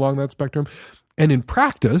gender all along that spectrum? And in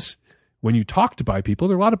practice, when you talk to bi people,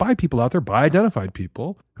 there are a lot of bi people out there, bi-identified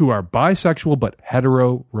people, who are bisexual but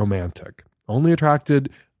hetero-romantic, only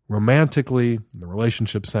attracted romantically, in the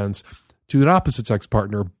relationship sense, to an opposite sex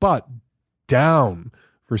partner, but down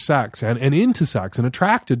for sex and into sex and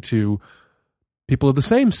attracted to people of the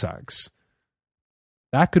same sex.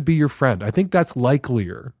 That could be your friend. I think that's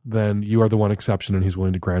likelier than you are the one exception and he's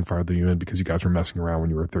willing to grandfather you in because you guys were messing around when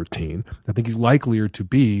you were 13. I think he's likelier to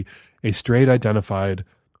be a straight identified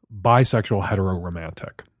bisexual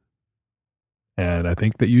hetero-romantic. And I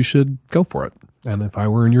think that you should go for it. And if I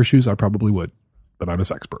were in your shoes, I probably would. But I'm a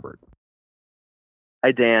sex pervert.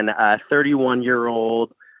 Hi, Dan.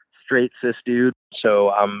 31-year-old straight cis dude. So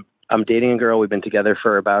I'm dating a girl. We've been together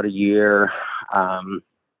for about a year.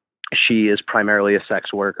 She is primarily a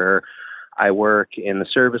sex worker. I work in the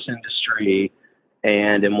service industry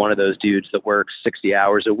and am one of those dudes that works 60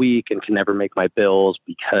 hours a week and can never make my bills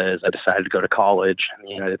because I decided to go to college in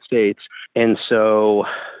the United States. And so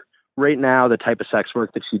right now, the type of sex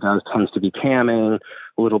work that she does tends to be camming,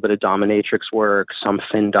 a little bit of dominatrix work, some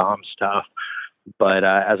FinDom stuff. But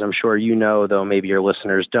as I'm sure you know, though maybe your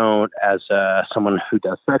listeners don't, as someone who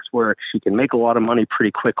does sex work, she can make a lot of money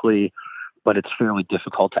pretty quickly, but it's fairly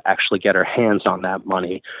difficult to actually get her hands on that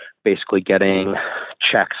money, basically getting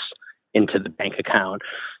checks into the bank account.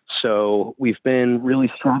 So we've been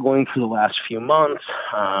really struggling for the last few months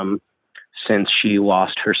since she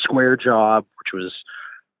lost her Square job, which was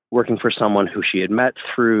working for someone who she had met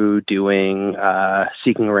through doing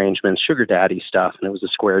seeking arrangements, sugar daddy stuff, and it was a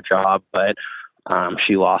Square job, but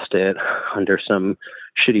she lost it under some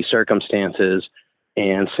shitty circumstances.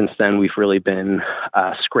 And since then, we've really been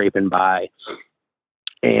scraping by.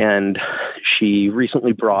 And she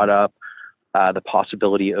recently brought up the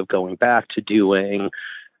possibility of going back to doing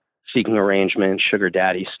seeking arrangements, sugar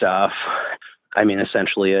daddy stuff. I mean,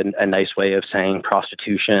 essentially a nice way of saying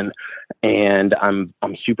prostitution. And I'm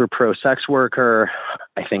super pro sex worker.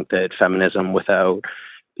 I think that feminism without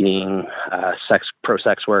being pro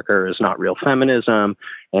sex worker is not real feminism.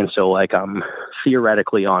 And so I'm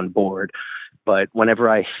theoretically on board. But whenever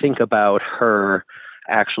I think about her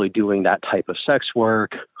actually doing that type of sex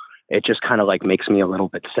work, it just kind of makes me a little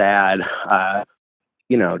bit sad.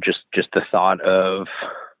 Just the thought of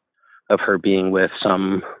her being with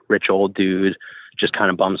some rich old dude just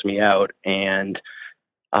kind of bums me out. And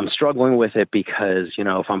I'm struggling with it because,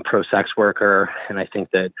 if I'm pro sex worker and I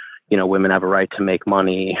think that, women have a right to make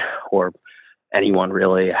money, or anyone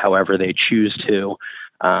really, however they choose to.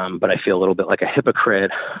 But I feel a little bit like a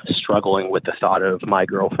hypocrite struggling with the thought of my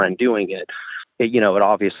girlfriend doing it. It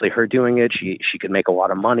obviously her doing it, she could make a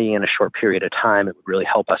lot of money in a short period of time. It would really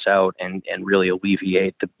help us out and really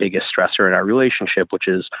alleviate the biggest stressor in our relationship, which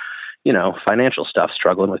is, financial stuff,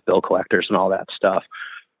 struggling with bill collectors and all that stuff.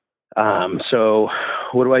 So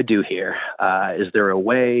what do I do here? Is there a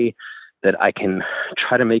way that I can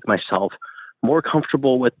try to make myself more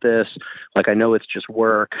comfortable with this? I know it's just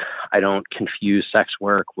work. I don't confuse sex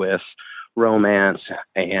work with romance,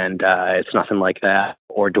 and it's nothing like that.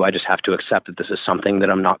 Or do I just have to accept that this is something that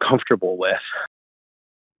I'm not comfortable with?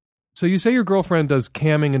 So you say your girlfriend does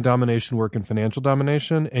camming and domination work and financial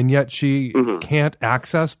domination, and yet she can't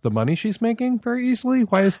access the money she's making very easily?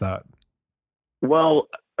 Why is that? Well,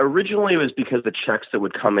 originally it was because the checks that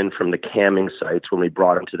would come in from the camming sites, when we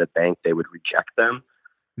brought them to the bank, they would reject them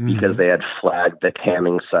because they had flagged the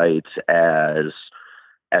camming sites as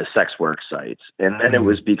sex work sites. And then it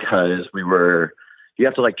was because you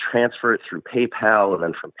have to transfer it through PayPal, and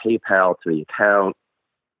then from PayPal to the account,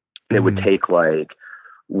 and it would take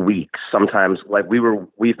weeks. Sometimes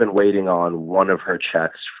we've been waiting on one of her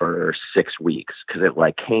checks for 6 weeks because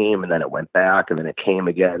it came and then it went back and then it came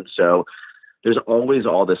again. So there's always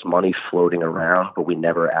all this money floating around, but we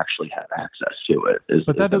never actually have access to it.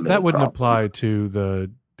 But that wouldn't apply to the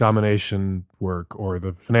domination work or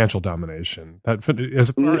the financial domination. As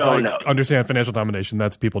far as I understand financial domination,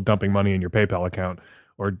 that's people dumping money in your PayPal account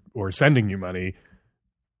or sending you money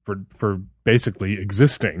for basically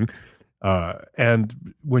existing.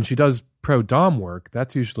 And when she does pro dom work,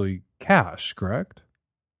 that's usually cash, correct?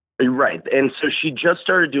 Right. And so she just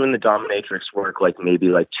started doing the dominatrix work maybe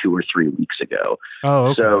 2 or 3 weeks ago. Oh,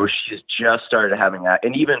 okay. So she's just started having that.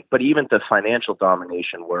 And even the financial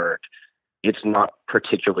domination work, it's not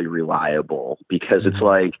particularly reliable because it's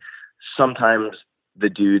sometimes the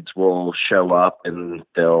dudes will show up and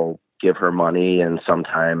they'll give her money and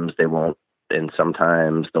sometimes they won't, and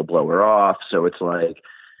sometimes they'll blow her off. So it's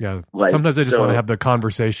yeah. Sometimes they just want to have the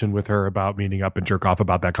conversation with her about meeting up and jerk off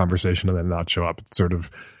about that conversation and then not show up. It's sort of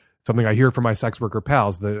something I hear from my sex worker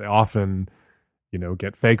pals. They often,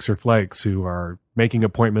 get fakes or flakes who are making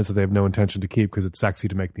appointments that they have no intention to keep because it's sexy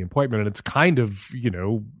to make the appointment. And it's kind of,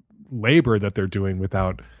 labor that they're doing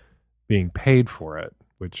without being paid for it,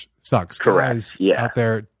 which sucks. Correct. Guys Yeah. out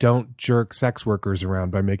there, don't jerk sex workers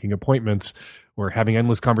around by making appointments or having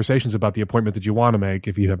endless conversations about the appointment that you want to make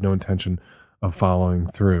if you have no intention of following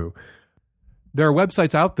through. There are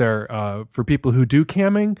websites out there for people who do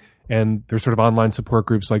camming, and there's sort of online support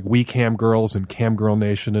groups like We Cam Girls and Cam Girl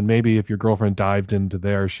Nation. And maybe if your girlfriend dived into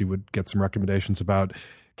there, she would get some recommendations about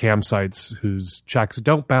cam sites whose checks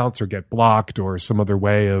don't bounce or get blocked or some other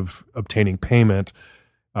way of obtaining payment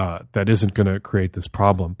that isn't going to create this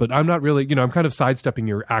problem. But I'm not really, I'm kind of sidestepping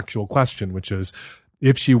your actual question, which is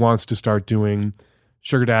if she wants to start doing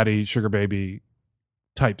sugar daddy, sugar baby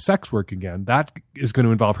type sex work again, that is going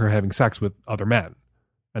to involve her having sex with other men.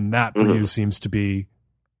 And that for you seems to be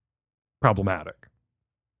problematic.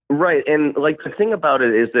 Right. And the thing about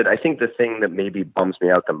it is that I think the thing that maybe bums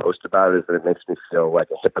me out the most about it is that it makes me feel like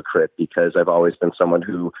a hypocrite because I've always been someone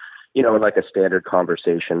who, in a standard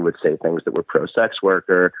conversation would say things that were pro-sex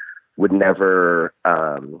worker, would never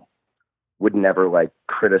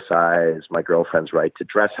criticize my girlfriend's right to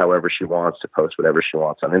dress however she wants, to post whatever she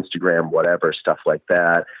wants on Instagram, whatever, stuff like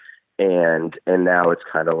that. And now it's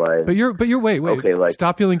kind of But wait. Okay,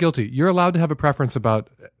 stop feeling guilty. You're allowed to have a preference about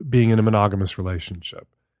being in a monogamous relationship.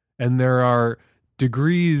 And there are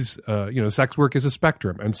degrees, sex work is a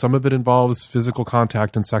spectrum, and some of it involves physical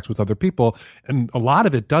contact and sex with other people, and a lot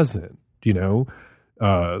of it doesn't, being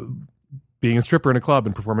a stripper in a club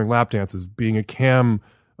and performing lap dances, being a cam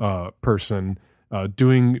person,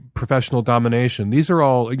 doing professional domination. These are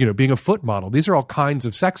all, being a foot model. These are all kinds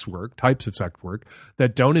of sex work, types of sex work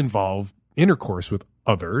that don't involve intercourse with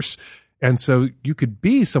others. And so you could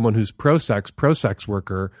be someone who's pro-sex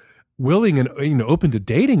worker, willing and open to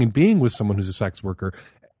dating and being with someone who's a sex worker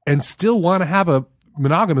and still want to have a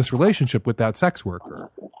monogamous relationship with that sex worker.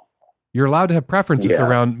 You're allowed to have preferences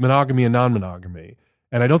around monogamy and non-monogamy.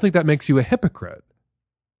 And I don't think that makes you a hypocrite.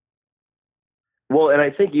 Well, and I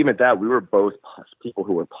think even that we were both people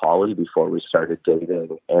who were poly before we started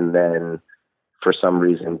dating. And then for some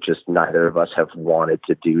reason, just neither of us have wanted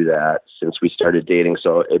to do that since we started dating.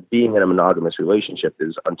 So being in a monogamous relationship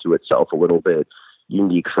is unto itself a little bit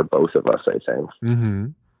unique for both of us, I think. Mm-hmm.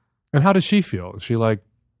 And how does she feel? Is she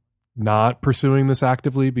not pursuing this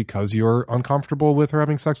actively because you're uncomfortable with her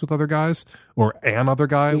having sex with other guys or one other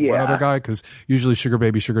guy? Because usually sugar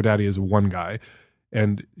baby, sugar daddy is one guy,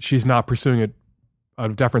 and she's not pursuing it out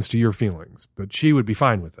of deference to your feelings, but she would be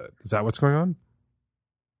fine with it. Is that what's going on?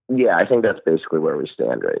 Yeah, I think that's basically where we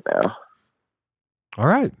stand right now. All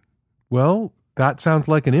right. Well, that sounds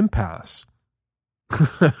like an impasse.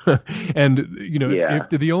 And, if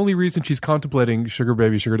the only reason she's contemplating sugar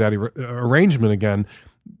baby, sugar daddy arrangement again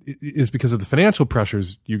is because of the financial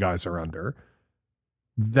pressures you guys are under,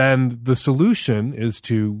 then the solution is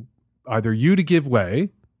to either you to give way,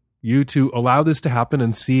 you to allow this to happen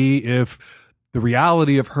and see if the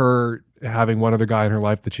reality of her having one other guy in her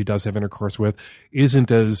life that she does have intercourse with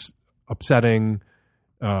isn't as upsetting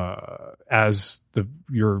as the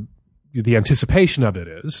anticipation of it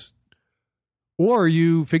is. Or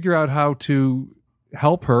you figure out how to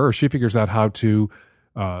help her, or she figures out how to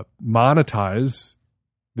monetize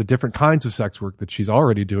the different kinds of sex work that she's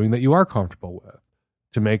already doing that you are comfortable with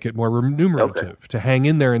to make it more remunerative, to hang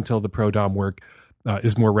in there until the pro-dom work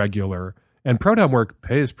is more regular. And pro-dom work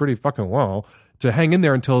pays pretty fucking well, to hang in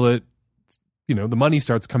there until the money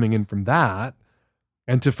starts coming in from that,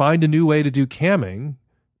 and to find a new way to do camming,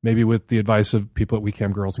 maybe with the advice of people at We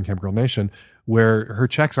Cam Girls and Cam Girl Nation, where her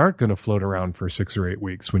checks aren't going to float around for 6 or 8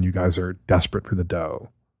 weeks when you guys are desperate for the dough.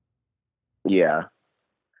 Yeah. I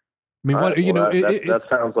mean, that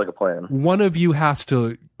sounds like a plan. One of you has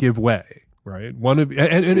to give way, right?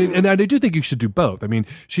 And I do think you should do both. I mean,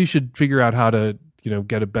 she should figure out how to,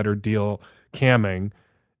 get a better deal camming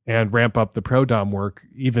and ramp up the pro-dom work,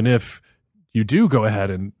 even if you do go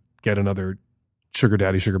ahead and get another sugar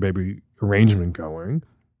daddy, sugar baby arrangement going.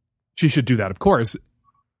 She should do that, of course.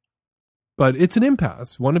 But it's an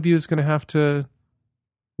impasse. One of you is going to have to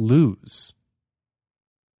lose.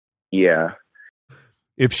 Yeah.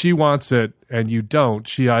 If she wants it and you don't,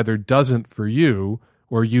 she either doesn't for you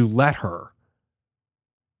or you let her.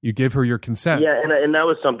 You give her your consent. Yeah, and that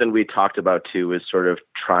was something we talked about too, is sort of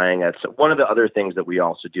trying at one of the other things that we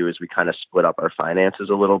also do is we kind of split up our finances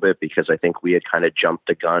a little bit, because I think we had kind of jumped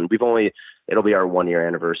the gun. It'll be our 1-year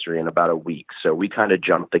anniversary in about a week. So we kind of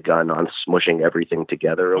jumped the gun on smushing everything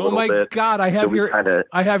together a little bit. Oh my God, I have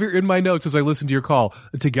your in my notes as I listen to your call.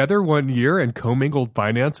 Together 1 year and commingled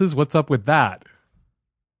finances? What's up with that?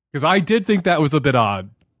 Because I did think that was a bit odd.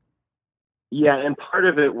 Yeah, and part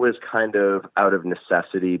of it was kind of out of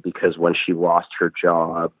necessity, because when she lost her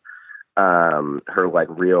job, her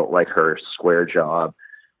square job,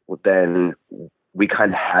 then we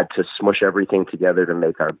kind of had to smush everything together to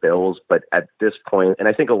make our bills. But at this point, and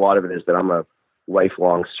I think a lot of it is that I'm a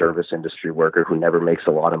lifelong service industry worker who never makes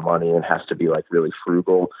a lot of money and has to be like really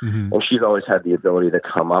frugal. Mm-hmm. And she's always had the ability to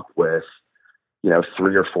come up with,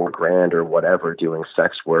 $3 or $4 grand or whatever doing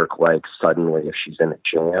sex work, like suddenly if she's in a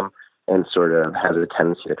jam, and sort of has a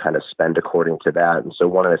tendency to kind of spend according to that. And so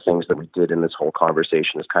one of the things that we did in this whole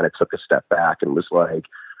conversation is kind of took a step back and was like,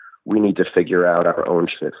 we need to figure out our own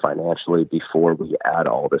shit financially before we add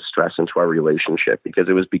all this stress into our relationship, because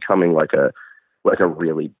it was becoming like a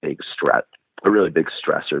really big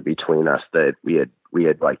stressor between us that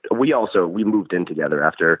we moved in together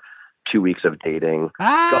after 2 weeks of dating,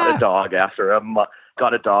 got a dog after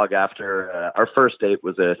our first date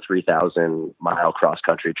was a 3,000-mile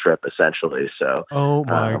cross-country trip, essentially. So oh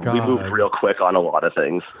my God. We moved real quick on a lot of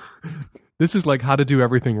things. This is like how to do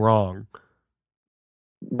everything wrong.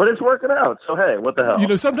 But it's working out. So, hey, what the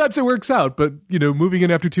hell? Sometimes it works out, but, moving in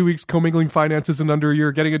after 2 weeks, commingling finances in under a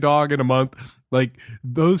year, getting a dog in a month, like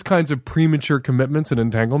those kinds of premature commitments and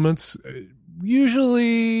entanglements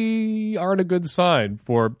usually aren't a good sign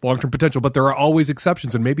for long-term potential, but there are always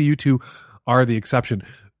exceptions, and maybe you two are the exception.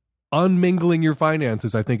 Unmingling your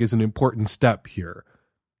finances, I think, is an important step here,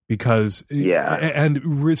 because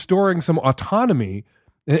and restoring some autonomy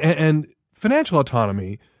and financial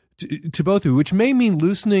autonomy to both of you, which may mean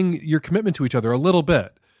loosening your commitment to each other a little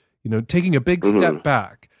bit, taking a big step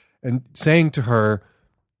back and saying to her,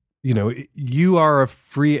 you are a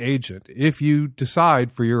free agent. If you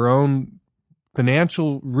decide for your own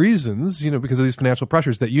financial reasons, because of these financial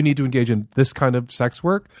pressures, that you need to engage in this kind of sex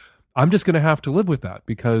work, I'm just going to have to live with that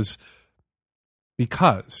because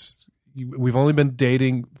we've only been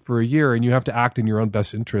dating for a year and you have to act in your own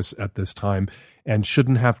best interests at this time and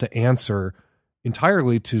shouldn't have to answer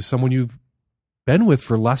entirely to someone you've been with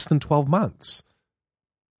for less than 12 months.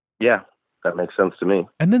 Yeah, that makes sense to me.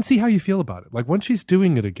 And then see how you feel about it. Like when she's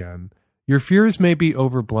doing it again, your fears may be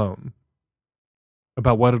overblown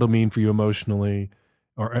about what it'll mean for you emotionally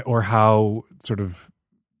or how sort of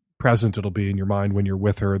present it'll be in your mind when you're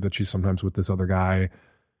with her, that she's sometimes with this other guy.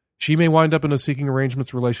 She may wind up in a seeking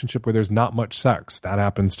arrangements relationship where there's not much sex. That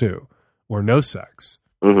happens too. Or no sex.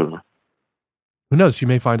 Mm-hmm. Who knows? She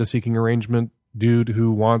may find a seeking arrangement dude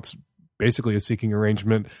who wants basically a seeking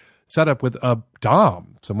arrangement set up with a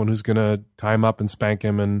dom, someone who's going to tie him up and spank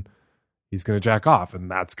him and he's going to jack off, and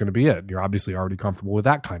that's going to be it. You're obviously already comfortable with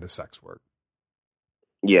that kind of sex work.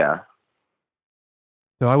 Yeah.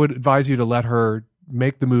 So I would advise you to let her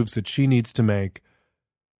make the moves that she needs to make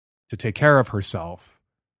to take care of herself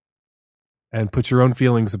and put your own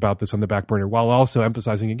feelings about this on the back burner, while also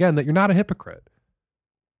emphasizing again that you're not a hypocrite.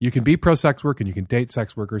 You can be pro-sex work and you can date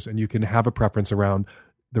sex workers and you can have a preference around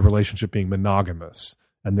the relationship being monogamous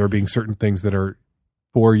and there being certain things that are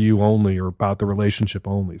for you only or about the relationship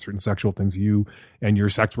only, certain sexual things you and your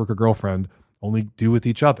sex worker girlfriend only do with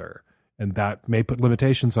each other. And that may put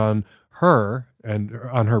limitations on her and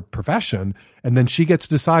on her profession. And then she gets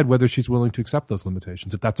to decide whether she's willing to accept those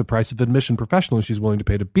limitations. If that's a price of admission professionally, she's willing to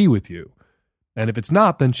pay to be with you. And if it's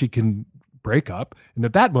not, then she can break up. And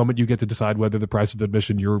at that moment, you get to decide whether the price of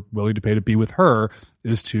admission you're willing to pay to be with her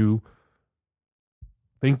is to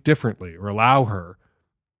think differently or allow her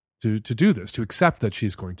to do this, to accept that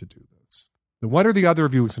she's going to do this. Then one or the other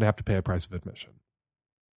of you is going to have to pay a price of admission.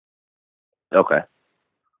 Okay.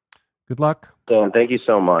 Good luck. Dan, thank you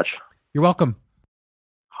so much. You're welcome.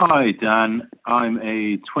 Hi, Dan. I'm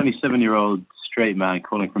a 27-year-old straight man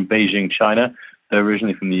calling from Beijing, China,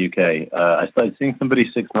 originally from the UK. I started seeing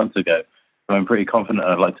somebody 6 months ago who I'm pretty confident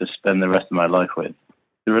I'd like to spend the rest of my life with.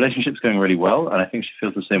 The relationship's going really well, and I think she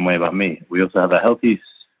feels the same way about me. We also have a healthy,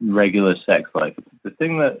 regular sex life. The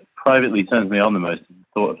thing that privately turns me on the most is the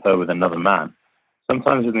thought of her with another man.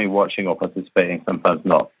 Sometimes with me watching or participating, sometimes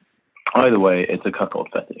not. Either way, it's a cuckold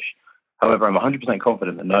fetish. However, I'm 100%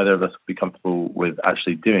 confident that neither of us would be comfortable with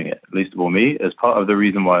actually doing it, least of all me, as part of the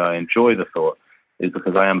reason why I enjoy the thought is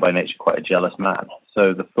because I am by nature quite a jealous man.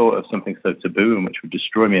 So the thought of something so taboo and which would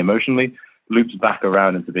destroy me emotionally loops back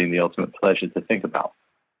around into being the ultimate pleasure to think about.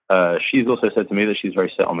 She's also said to me that she's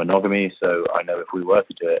very set on monogamy, so I know if we were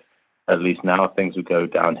to do it, at least now things would go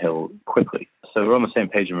downhill quickly. So we're on the same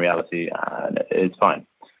page in reality, and it's fine.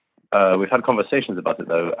 We've had conversations about it,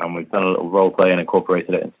 though, and we've done a little role play and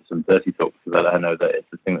incorporated it into some dirty talk because I let her know that it's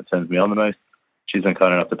the thing that turns me on the most. She's been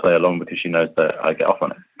kind enough to play along because she knows that I get off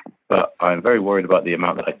on it. But I'm very worried about the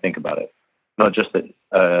amount that I think about it. Not just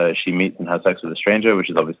that she meets and has sex with a stranger, which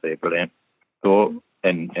is obviously a brilliant thought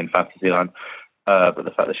in fantasy land, but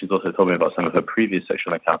the fact that she's also told me about some of her previous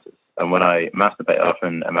sexual encounters. And when I masturbate, I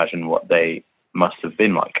often imagine what they must have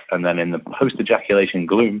been like. And then in the post-ejaculation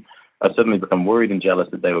gloom, I suddenly become worried and jealous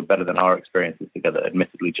that they were better than our experiences together,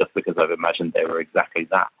 admittedly just because I've imagined they were exactly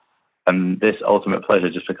that. And this ultimate pleasure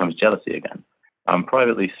just becomes jealousy again. I'm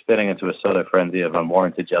privately spinning into a solo frenzy of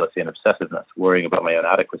unwarranted jealousy and obsessiveness, worrying about my own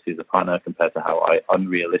adequacy as a partner compared to how I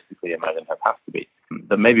unrealistically imagine her path to be.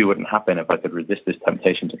 That maybe wouldn't happen if I could resist this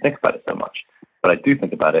temptation to think about it so much. But I do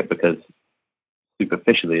think about it because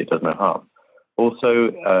superficially it does no harm. Also,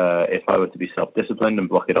 if I were to be self-disciplined and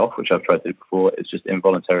block it off, which I've tried to do before, it's just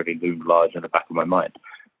involuntarily loomed large in the back of my mind,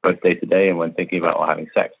 both day to day and when thinking about or having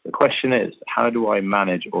sex. The question is, how do I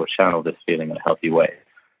manage or channel this feeling in a healthy way?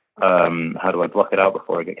 How do I block it out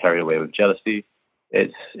before I get carried away with jealousy?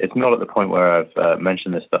 It's not at the point where I've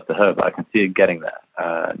mentioned this stuff to her, but I can see it getting there.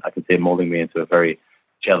 I can see it molding me into a very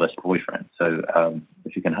jealous boyfriend. So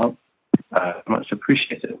if you can help, much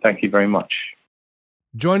appreciated. Thank you very much.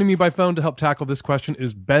 Joining me by phone to help tackle this question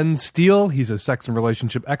is Ben Steele. He's a sex and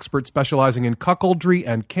relationship expert specializing in cuckoldry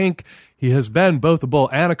and kink. He has been both a bull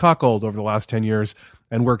and a cuckold over the last 10 years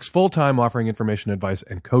and works full-time offering information, advice,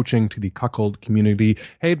 and coaching to the cuckold community.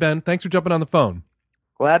 Hey, Ben, thanks for jumping on the phone.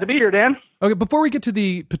 Glad to be here, Dan. Okay, before we get to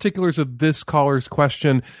the particulars of this caller's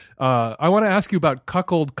question, I want to ask you about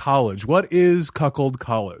Cuckold College. What is Cuckold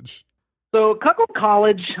College? So Cuckold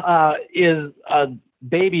College is a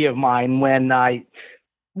baby of mine when I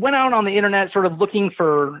went out on the internet sort of looking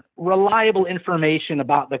for reliable information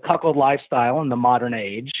about the cuckold lifestyle in the modern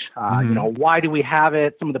age. Why do we have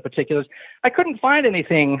it? Some of the particulars. I couldn't find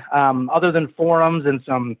anything other than forums and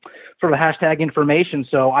some sort of hashtag information.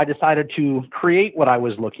 So I decided to create what I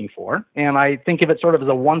was looking for. And I think of it sort of as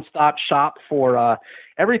a one-stop shop for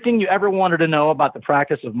everything you ever wanted to know about the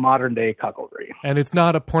practice of modern day cuckoldry. And it's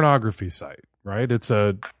not a pornography site, right? It's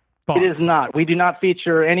a It is not. We do not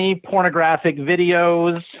feature any pornographic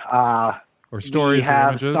videos. Or stories or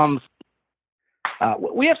images?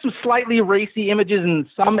 We have some slightly racy images in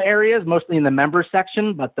some areas, mostly in the member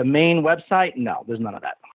section, but the main website, no, there's none of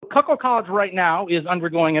that. Cuckold College right now is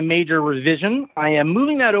undergoing a major revision. I am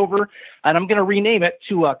moving that over, and I'm going to rename it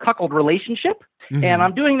to a Cuckold Relationship. Mm-hmm. And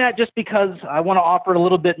I'm doing that just because I want to offer a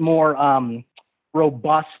little bit more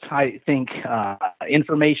robust, I think,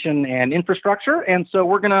 information and infrastructure. And so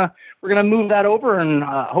we're gonna move that over and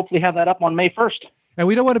hopefully have that up on May 1st. And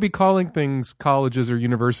we don't want to be calling things colleges or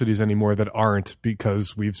universities anymore that aren't,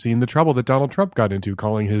 because we've seen the trouble that Donald Trump got into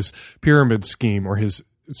calling his pyramid scheme or his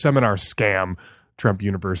seminar scam Trump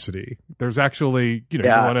University. There's actually, you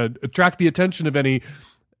want to attract the attention of any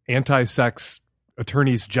anti-sex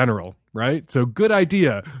attorneys general, right? So good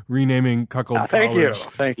idea, renaming Cuckold College.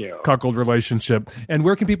 Thank you. Cuckold Relationship. And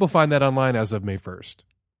where can people find that online as of May 1st?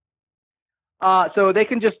 So they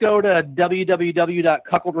can just go to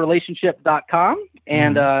www.cuckoldrelationship.com.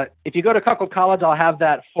 And if you go to Cuckold College, I'll have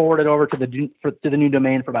that forwarded over to the new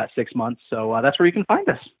domain for about 6 months. So that's where you can find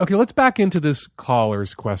us. Okay, let's back into this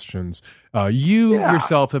caller's questions. You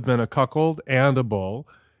yourself have been a cuckold and a bull.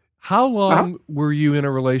 How long were you in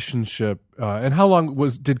a relationship, and how long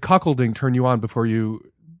did cuckolding turn you on before you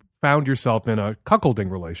found yourself in a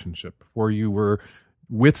cuckolding relationship, before you were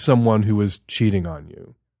with someone who was cheating on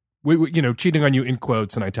you? Cheating on you in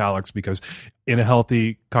quotes and italics, because in a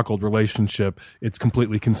healthy cuckold relationship, it's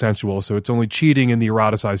completely consensual, so it's only cheating in the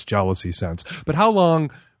eroticized jealousy sense. But how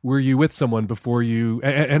long were you with someone before you,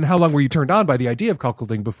 and how long were you turned on by the idea of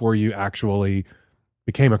cuckolding before you actually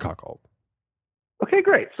became a cuckold? Okay,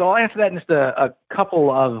 great. So I'll answer that in just a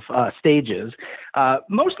couple of stages.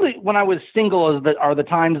 Mostly when I was single are the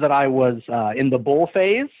times that I was in the bull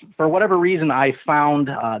phase. For whatever reason, I found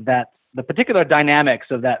that the particular dynamics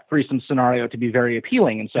of that threesome scenario to be very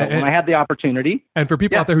appealing. And so when I had the opportunity... And for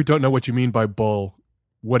people out there who don't know what you mean by bull,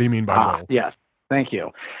 what do you mean by bull? Yes. Thank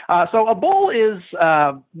you. So a bull is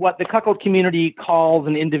what the cuckold community calls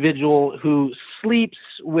an individual who sleeps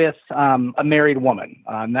with a married woman.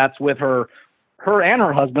 And that's with her and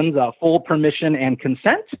her husband's full permission and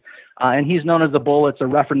consent. And he's known as the bull. It's a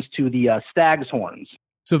reference to the stag's horns.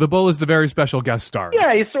 So the bull is the very special guest star.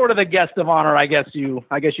 Yeah, he's sort of the guest of honor. I guess you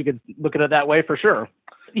could look at it that way for sure.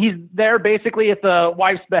 He's there basically at the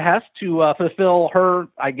wife's behest to fulfill her,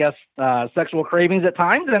 sexual cravings at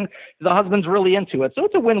times, and the husband's really into it. So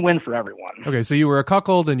it's a win-win for everyone. Okay, so you were a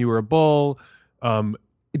cuckold and you were a bull.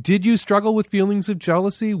 Did you struggle with feelings of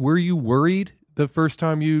jealousy? Were you worried the first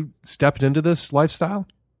time you stepped into this lifestyle?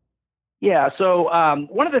 Yeah, so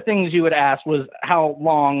one of the things you would ask was how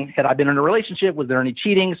long had I been in a relationship? Was there any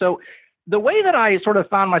cheating? So the way that I sort of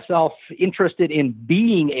found myself interested in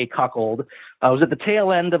being a cuckold was at the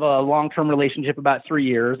tail end of a long-term relationship, about 3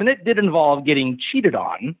 years, and it did involve getting cheated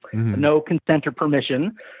on, no consent or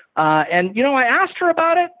permission. And I asked her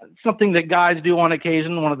about it, something that guys do on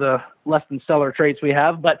occasion, one of the less than stellar traits we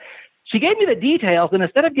have, but she gave me the details, and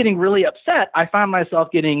instead of getting really upset, I found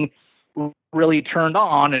myself getting really turned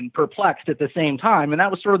on and perplexed at the same time. And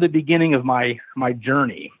that was sort of the beginning of my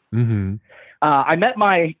journey. Mm-hmm. I met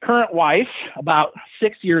my current wife about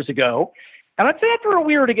 6 years ago. And I'd say after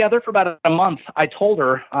we were together for about a month, I told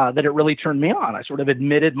her that it really turned me on. I sort of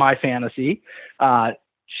admitted my fantasy.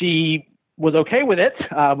 She was okay with it,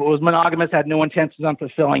 but was monogamous, had no intentions on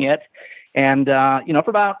fulfilling it. And, for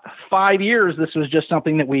about 5 years, this was just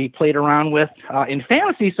something that we played around with in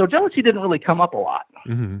fantasy. So jealousy didn't really come up a lot.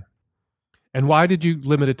 Mm-hmm. And why did you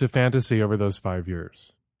limit it to fantasy over those 5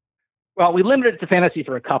 years? Well, we limited it to fantasy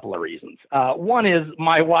for a couple of reasons. One is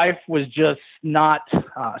my wife was just not,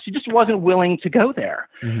 she just wasn't willing to go there.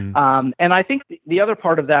 Mm-hmm. And I think the other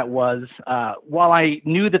part of that was, while I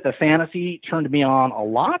knew that the fantasy turned me on a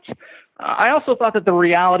lot, I also thought that the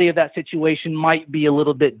reality of that situation might be a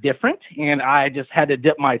little bit different. And I just had to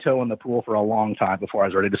dip my toe in the pool for a long time before I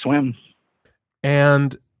was ready to swim.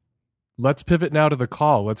 And let's pivot now to the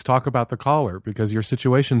call. Let's talk about the caller, because your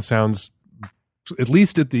situation sounds, at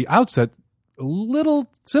least at the outset, a little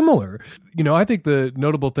similar. I think the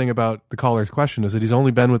notable thing about the caller's question is that he's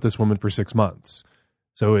only been with this woman for 6 months.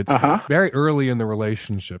 So it's very early in the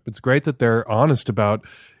relationship. It's great that they're honest about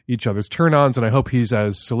each other's turn-ons, and I hope he's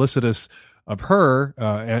as solicitous of her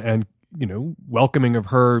and welcoming of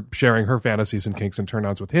her sharing her fantasies and kinks and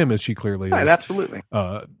turn-ons with him as she clearly is. Right, absolutely.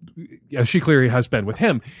 As she clearly has been with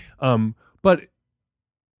him. But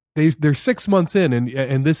they're 6 months in,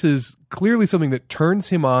 and this is clearly something that turns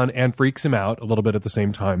him on and freaks him out a little bit at the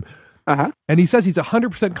same time. And he says he's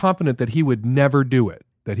 100% confident that he would never do it,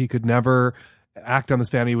 that he could never act on this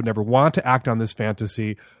fantasy, he would never want to act on this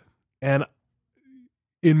fantasy. And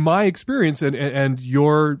in my experience, and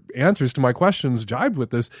your answers to my questions jibed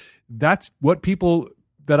with this, that's what people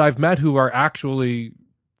that I've met who are actually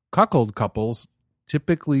cuckold couples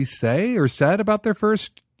typically say or said about their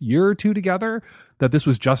first year or two together, that this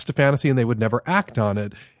was just a fantasy and they would never act on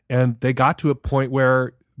it. And they got to a point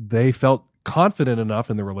where they felt confident enough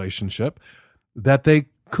in the relationship that they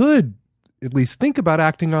could at least think about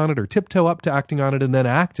acting on it or tiptoe up to acting on it and then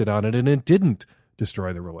acted on it, and it didn't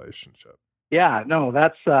destroy the relationship. Yeah, no,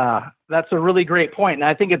 that's a really great point. And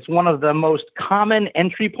I think it's one of the most common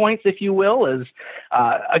entry points, if you will, is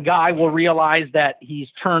a guy will realize that he's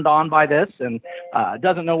turned on by this and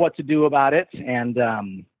doesn't know what to do about it.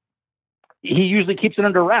 And he usually keeps it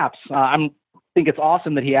under wraps. I think it's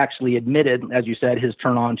awesome that he actually admitted, as you said, his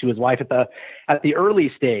turn on to his wife at the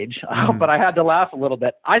early stage. But I had to laugh a little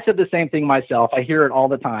bit. I said the same thing myself. I hear it all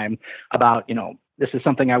the time about, this is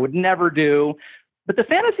something I would never do. But the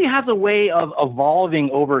fantasy has a way of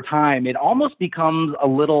evolving over time. It almost becomes a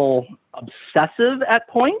little obsessive at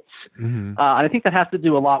points. And I think that has to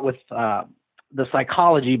do a lot with the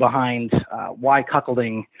psychology behind why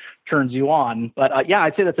cuckolding turns you on. But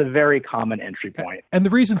I'd say that's a very common entry point. And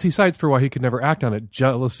the reasons he cites for why he could never act on it,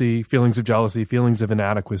 jealousy, feelings of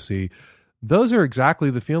inadequacy, those are exactly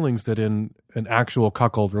the feelings that in an actual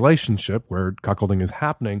cuckold relationship where cuckolding is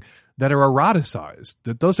happening that are eroticized.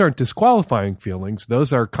 That those aren't disqualifying feelings.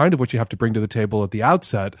 Those are kind of what you have to bring to the table at the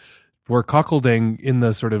outset for cuckolding in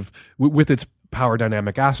the sort of, with its power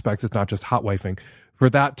dynamic aspects. It's not just hot wifing. For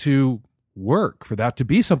that to work, for that to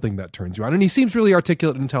be something that turns you on. And he seems really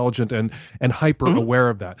articulate, intelligent, and hyper aware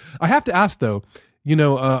of that. I have to ask though,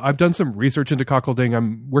 I've done some research into cuckolding.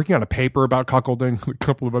 I'm working on a paper about cuckolding with a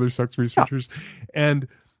couple of other sex researchers. And,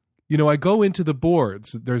 I go into the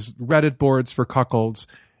boards. There's Reddit boards for cuckolds.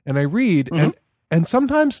 And I read, and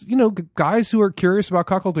sometimes, guys who are curious about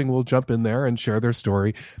cuckolding will jump in there and share their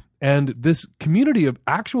story. And this community of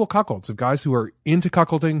actual cuckolds, of guys who are into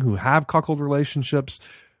cuckolding, who have cuckold relationships,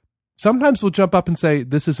 sometimes will jump up and say,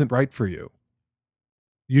 this isn't right for you.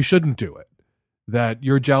 You shouldn't do it. That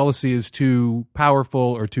your jealousy is too powerful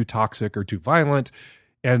or too toxic or too violent,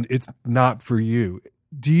 and it's not for you.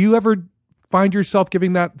 Do you ever find yourself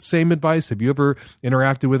giving that same advice? Have you ever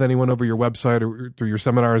interacted with anyone over your website or through your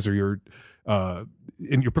seminars or your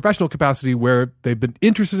in your professional capacity where they've been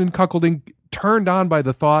interested in cuckolding, turned on by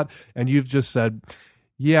the thought, and you've just said,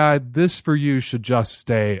 yeah, this for you should just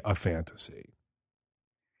stay a fantasy?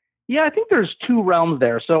 Yeah, I think there's two realms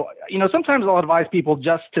there. So, sometimes I'll advise people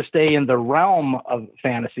just to stay in the realm of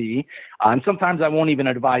fantasy, and sometimes I won't even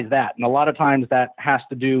advise that. And a lot of times that has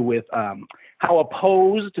to do with how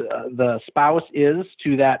opposed the spouse is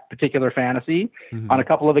to that particular fantasy. Mm-hmm. On a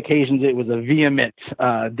couple of occasions, it was a vehement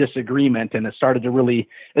disagreement, and it started to really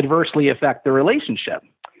adversely affect the relationship.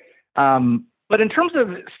 But in terms of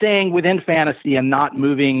staying within fantasy and not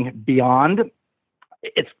moving beyond,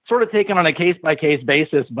 it's sort of taken on a case-by-case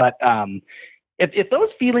basis. But if those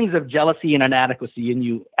feelings of jealousy and inadequacy, and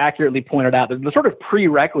you accurately pointed out, the sort of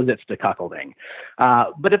prerequisites to cuckolding.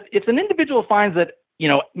 But if an individual finds that,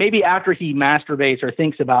 maybe after he masturbates or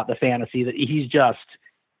thinks about the fantasy that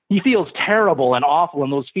he feels terrible and awful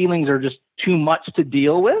and those feelings are just too much to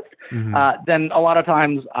deal with, then a lot of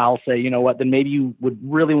times I'll say, you know what, then maybe you would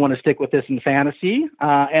really want to stick with this in fantasy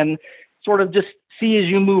and sort of just see as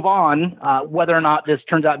you move on whether or not this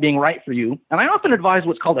turns out being right for you. And I often advise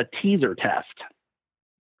what's called a teaser test.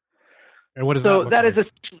 And what is that?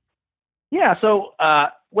 So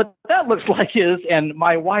what that looks like is, and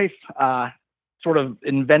my wife sort of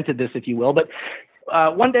invented this, if you will, but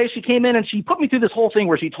one day she came in and she put me through this whole thing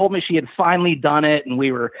where she told me she had finally done it, and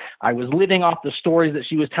I was living off the stories that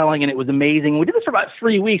she was telling, and it was amazing. We did this for about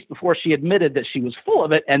 3 weeks before she admitted that she was full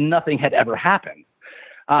of it and nothing had ever happened.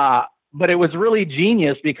 But it was really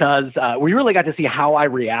genius because we really got to see how I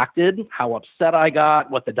reacted, how upset I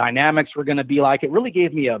got, what the dynamics were going to be like. It really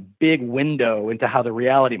gave me a big window into how the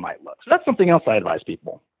reality might look. So that's something else I advise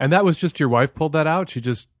people. And that was just your wife pulled that out? She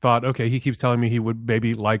just thought, okay, he keeps telling me he would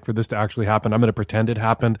maybe like for this to actually happen. I'm going to pretend it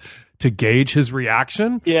happened to gauge his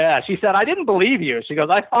reaction? Yeah, she said, I didn't believe you. She goes,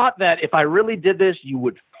 I thought that if I really did this, you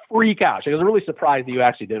would freak out. She was really surprised that you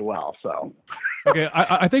actually did well. So... Okay,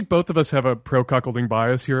 I think both of us have a pro-cuckolding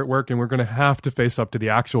bias here at work, and we're going to have to face up to the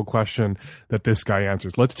actual question that this guy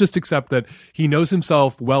answers. Let's just accept that he knows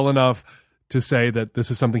himself well enough to say that this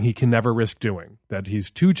is something he can never risk doing, that he's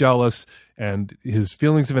too jealous and his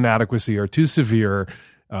feelings of inadequacy are too severe,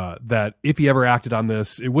 that if he ever acted on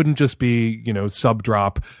this, it wouldn't just be,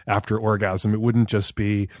 sub-drop after orgasm. It wouldn't just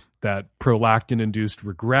be that prolactin-induced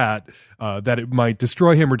regret that it might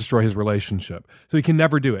destroy him or destroy his relationship. So he can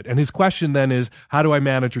never do it. And his question then is, how do I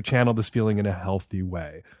manage or channel this feeling in a healthy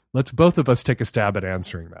way? Let's both of us take a stab at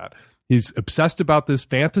answering that. He's obsessed about this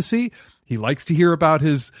fantasy. He likes to hear about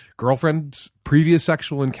his girlfriend's previous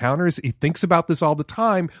sexual encounters. He thinks about this all the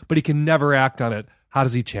time, but he can never act on it. How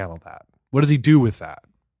does he channel that? What does he do with that?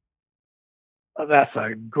 That's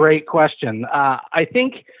a great question. I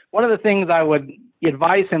think one of the things I would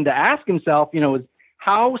advise him to ask himself, is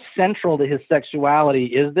how central to his sexuality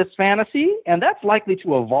is this fantasy? And that's likely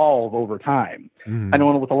to evolve over time. I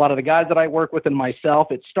know with a lot of the guys that I work with and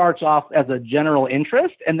myself, it starts off as a general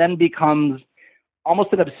interest and then becomes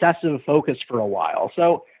almost an obsessive focus for a while.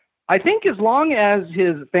 So I think as long as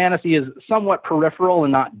his fantasy is somewhat peripheral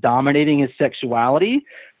and not dominating his sexuality,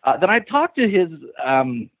 then I'd talk to his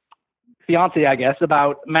fiance, I guess,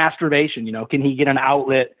 about masturbation. Can he get an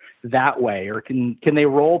outlet that way, or can they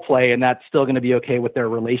role play and that's still going to be okay with their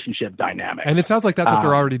relationship dynamic? And it sounds like that's what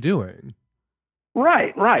they're already doing.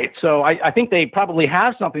 Right. So I think they probably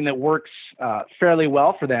have something that works fairly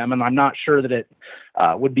well for them, and I'm not sure that it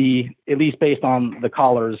would be, at least based on the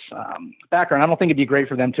caller's background, I don't think it'd be great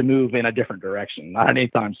for them to move in a different direction, not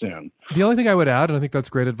anytime soon. The only thing I would add, and I think that's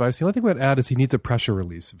great advice, the only thing I would add is he needs a pressure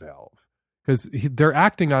release valve. Because they're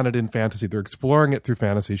acting on it in fantasy. They're exploring it through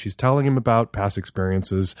fantasy. She's telling him about past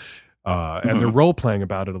experiences, and they're role-playing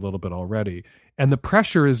about it a little bit already. And the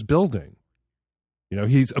pressure is building.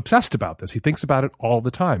 He's obsessed about this. He thinks about it all the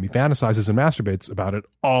time. He fantasizes and masturbates about it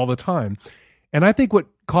all the time. And I think what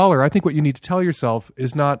you need to tell yourself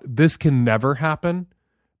is not, this can never happen,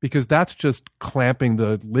 because that's just clamping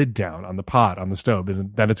the lid down on the pot, on the stove,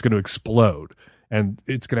 and then it's going to explode. And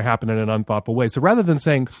it's going to happen in an unthoughtful way. So rather than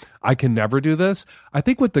saying, I can never do this, I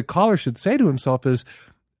think what the caller should say to himself is,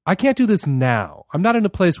 I can't do this now. I'm not in a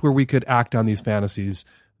place where we could act on these fantasies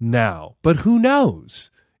now. But who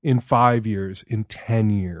knows in 5 years, in 10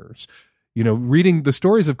 years? Reading the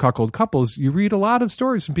stories of cuckold couples, you read a lot of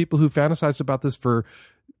stories from people who fantasized about this for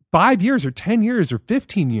 5 years or 10 years or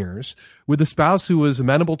 15 years with a spouse who was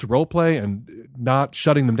amenable to role play and not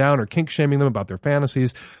shutting them down or kink shaming them about their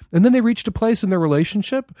fantasies. And then they reached a place in their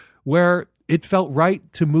relationship where it felt right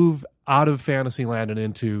to move out of fantasy land and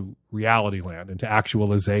into reality land, into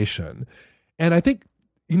actualization. And I think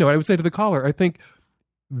I would say to the caller, I think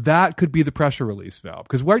that could be the pressure release valve.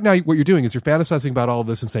 Because right now, what you're doing is you're fantasizing about all of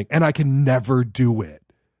this and saying, and I can never do it.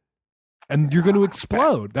 And you're going to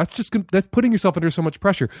explode. That's putting yourself under so much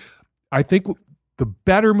pressure. I think the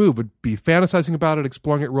better move would be fantasizing about it,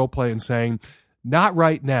 exploring it role play, and saying, not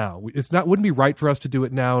right now. Wouldn't be right for us to do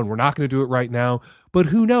it now, and we're not going to do it right now. But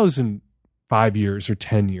who knows in 5 years or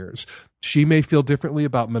 10 years? She may feel differently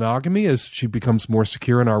about monogamy as she becomes more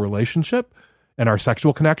secure in our relationship and our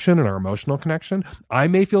sexual connection and our emotional connection. I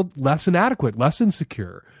may feel less inadequate, less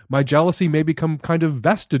insecure. My jealousy may become kind of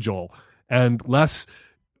vestigial and less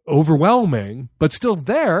overwhelming, but still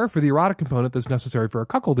there for the erotic component that's necessary for a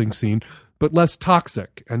cuckolding scene, but less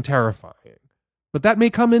toxic and terrifying. But that may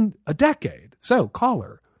come in a decade. So,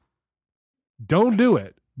 caller, don't do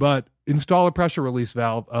it, but install a pressure release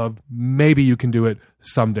valve of maybe you can do it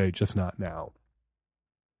someday, just not now.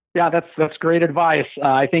 Yeah, that's great advice.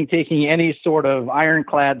 I think taking any sort of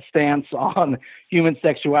ironclad stance on human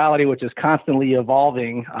sexuality, which is constantly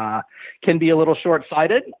evolving, can be a little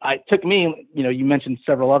short-sighted. It took me, you mentioned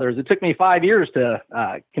several others. It took me 5 years to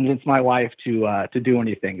convince my wife to do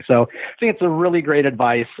anything. So I think it's a really great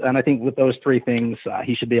advice, and I think with those three things,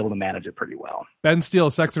 he should be able to manage it pretty well. Ben Steele,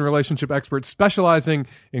 sex and relationship expert specializing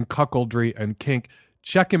in cuckoldry and kink.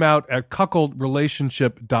 Check him out at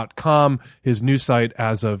cuckoldrelationship.com, his new site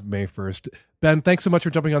as of May 1st. Ben, thanks so much for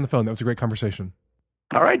jumping on the phone. That was a great conversation.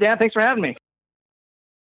 All right, Dan, thanks for having me.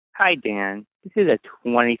 Hi, Dan. This is a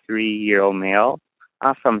 23-year-old male.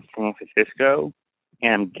 I'm from San Francisco,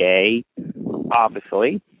 and I'm gay,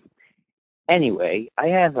 obviously. Anyway, I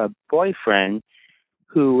have a boyfriend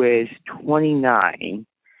who is 29,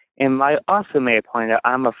 and I also may have pointed out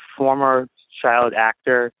I'm a former child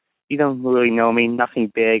actor. You don't really know me,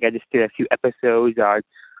 nothing big. I just did a few episodes on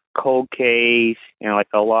Cold Case, like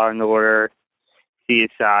the Law and Order,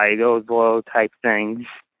 CSI, those little type things.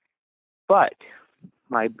 But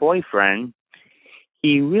my boyfriend,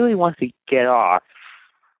 he really wants to get off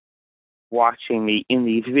watching me in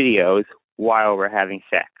these videos while we're having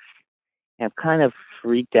sex. And I'm kind of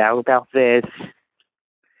freaked out about this.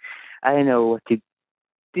 I don't know what to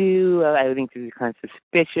do. I think this is kind of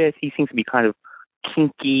suspicious. He seems to be kind of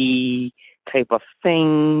kinky type of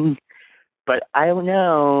thing, but I don't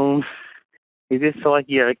know. Is this like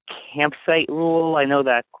your campsite rule? I know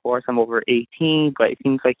that, of course, I'm over 18, but it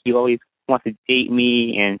seems like you always want to date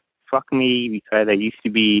me and fuck me because I used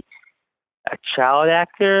to be a child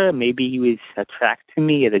actor. Maybe he was attracted to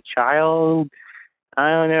me as a child.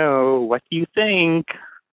 I don't know. What do you think?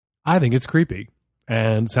 I think it's creepy.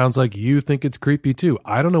 And sounds like you think it's creepy too.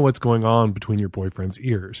 I don't know what's going on between your boyfriend's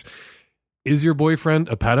ears. Is your boyfriend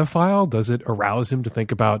a pedophile? Does it arouse him to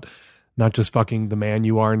think about not just fucking the man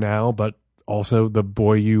you are now, but also the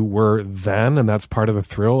boy you were then? And that's part of the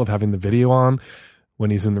thrill of having the video on when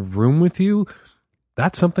he's in the room with you.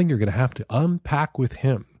 That's something you're going to have to unpack with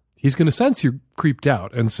him. He's going to sense you're creeped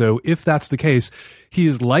out. And so if that's the case, he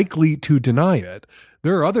is likely to deny it.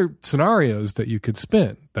 There are other scenarios that you could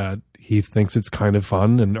spin that he thinks it's kind of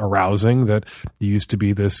fun and arousing that you used to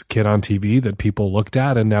be this kid on TV that people looked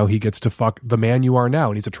at, and now he gets to fuck the man you are now,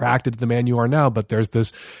 and he's attracted to the man you are now, but there's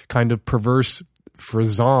this kind of perverse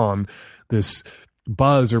frisson, this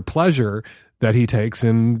buzz or pleasure that he takes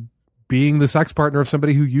in being the sex partner of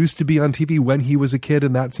somebody who used to be on TV when he was a kid,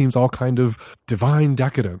 and that seems all kind of divine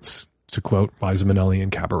decadence, to quote Liza Minnelli in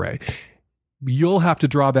Cabaret. You'll have to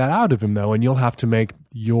draw that out of him, though, and you'll have to make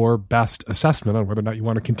your best assessment on whether or not you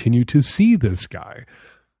want to continue to see this guy,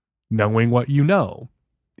 knowing what you know,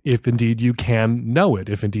 if indeed you can know it,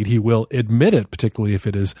 if indeed he will admit it, particularly if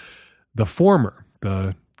it is the former,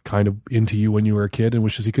 the kind of into you when you were a kid and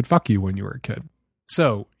wishes he could fuck you when you were a kid.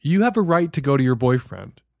 So you have a right to go to your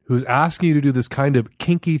boyfriend who's asking you to do this kind of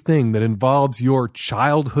kinky thing that involves your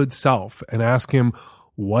childhood self and ask him,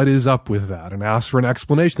 what is up with that? And ask for an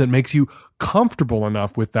explanation that makes you comfortable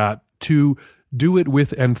enough with that to do it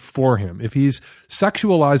with and for him. If he's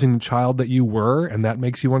sexualizing the child that you were and that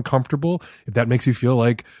makes you uncomfortable, if that makes you feel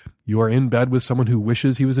like you are in bed with someone who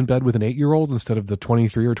wishes he was in bed with an 8-year-old instead of the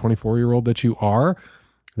 23 or 24-year-old that you are,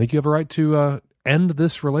 I think you have a right to end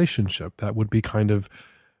this relationship. That would be kind of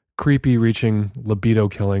creepy, reaching libido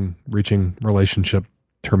killing, reaching relationship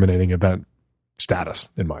terminating event status,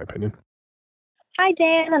 in my opinion. Hi,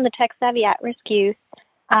 Dan. I'm the Tech Savvy At-Risk Youth.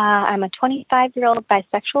 I'm a 25-year-old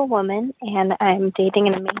bisexual woman, and I'm dating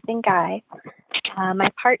an amazing guy.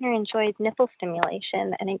 My partner enjoys nipple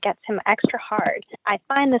stimulation, and it gets him extra hard. I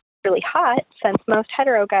find this really hot, since most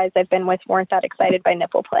hetero guys I've been with weren't that excited by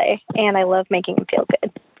nipple play, and I love making him feel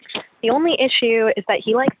good. The only issue is that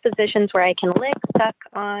he likes positions where I can lick, suck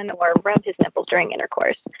on, or rub his nipples during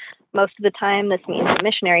intercourse. Most of the time, this means a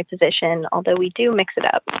missionary position, although we do mix it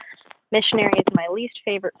up. Missionary is my least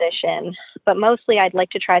favorite position, but mostly I'd like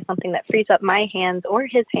to try something that frees up my hands or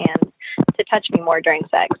his hands to touch me more during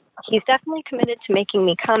sex. He's definitely committed to making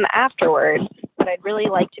me come afterward, but I'd really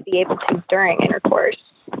like to be able to during intercourse,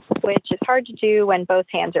 which is hard to do when both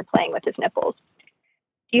hands are playing with his nipples.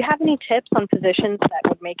 Do you have any tips on positions that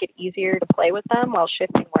would make it easier to play with them while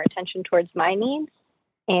shifting more attention towards my needs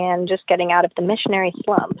and just getting out of the missionary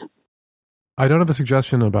slump? I don't have a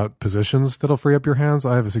suggestion about positions that'll free up your hands.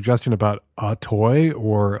 I have a suggestion about a toy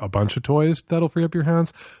or a bunch of toys that'll free up your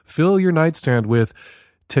hands. Fill your nightstand with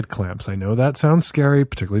tit clamps. I know that sounds scary,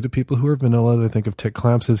 particularly to people who are vanilla. They think of tit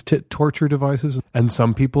clamps as tit torture devices, and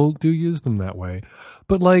some people do use them that way.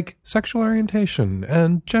 But like sexual orientation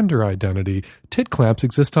and gender identity, tit clamps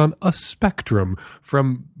exist on a spectrum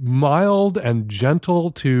from mild and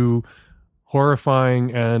gentle to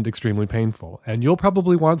horrifying and extremely painful. And you'll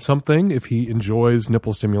probably want something, if he enjoys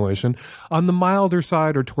nipple stimulation, on the milder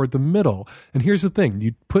side or toward the middle. And here's the thing.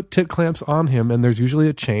 You put tit clamps on him, and there's usually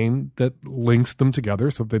a chain that links them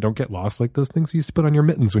together so they don't get lost, like those things you used to put on your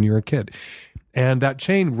mittens when you were a kid. And that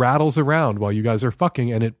chain rattles around while you guys are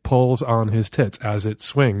fucking, and it pulls on his tits as it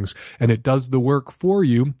swings. And it does the work for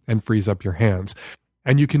you and frees up your hands.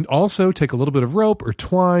 And you can also take a little bit of rope or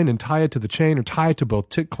twine and tie it to the chain or tie it to both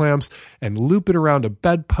tit clamps and loop it around a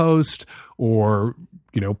bedpost or,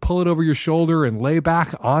 pull it over your shoulder and lay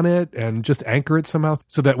back on it and just anchor it somehow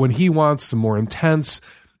so that when he wants some more intense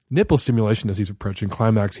nipple stimulation as he's approaching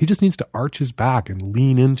climax, he just needs to arch his back and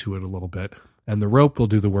lean into it a little bit. And the rope will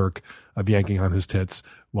do the work of yanking on his tits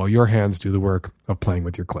while your hands do the work of playing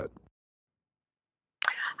with your clit.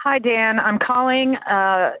 Hi, Dan. I'm calling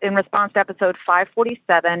in response to episode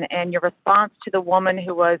 547 and your response to the woman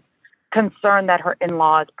who was concerned that her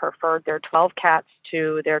in-laws preferred their 12 cats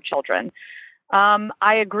to their children.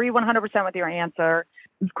 I agree 100% with your answer.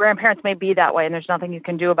 Grandparents may be that way, and there's nothing you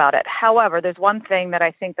can do about it. However, there's one thing that I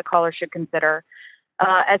think the caller should consider.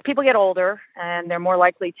 As people get older and they're more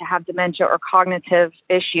likely to have dementia or cognitive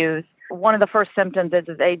issues, one of the first symptoms is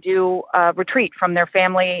they do retreat from their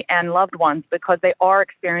family and loved ones because they are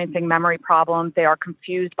experiencing memory problems. They are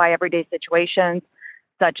confused by everyday situations,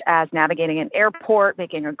 such as navigating an airport,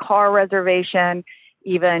 making a car reservation,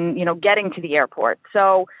 even, getting to the airport.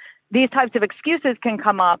 So these types of excuses can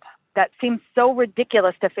come up that seem so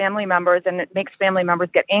ridiculous to family members, and it makes family members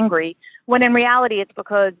get angry, when in reality it's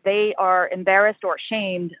because they are embarrassed or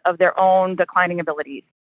ashamed of their own declining abilities.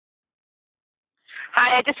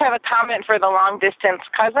 Hi, I just have a comment for the long-distance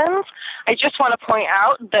cousins. I just want to point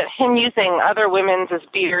out that him using other women's as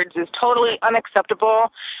beards is totally unacceptable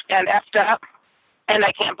and effed up, and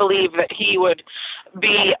I can't believe that he would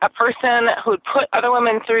be a person who'd put other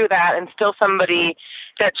women through that and still somebody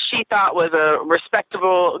that she thought was a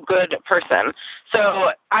respectable, good person.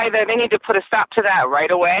 So either they need to put a stop to that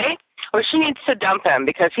right away, or she needs to dump him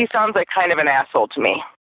because he sounds like kind of an asshole to me.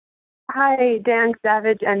 Hi, Dan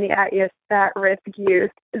Savage and the At-Yes Fat Risk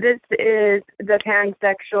Youth. This is the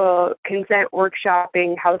pansexual consent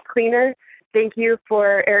workshopping house cleaner. Thank you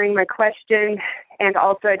for airing my question. And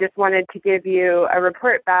also, I just wanted to give you a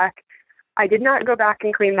report back. I did not go back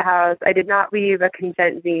and clean the house. I did not leave a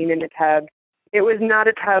consent zine in the tub. It was not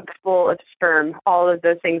a tub full of sperm. All of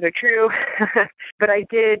those things are true. But I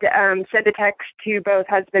did send a text to both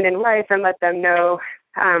husband and wife and let them know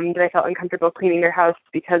that I felt uncomfortable cleaning their house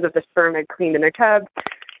because of the sperm I'd cleaned in their tub.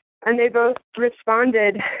 And they both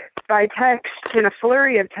responded by text in a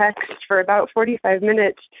flurry of texts for about 45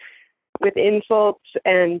 minutes with insults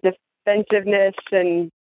and defensiveness and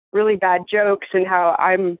really bad jokes and how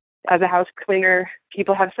I'm, as a house cleaner,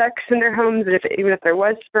 people have sex in their homes, and even if there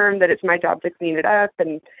was sperm, that it's my job to clean it up,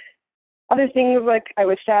 and other things like I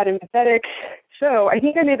was sad and pathetic. So I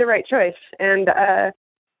think I made the right choice, and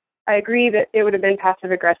I agree that it would have been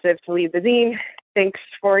passive-aggressive to leave the zine. Thanks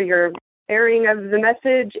for your airing of the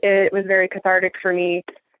message. It was very cathartic for me.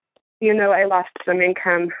 Even though I lost some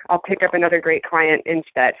income, I'll pick up another great client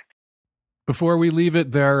instead. Before we leave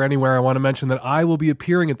it there or anywhere, I want to mention that I will be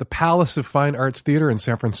appearing at the Palace of Fine Arts Theater in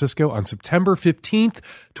San Francisco on September 15th,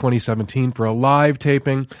 2017 for a live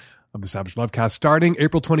taping of the Savage Lovecast starting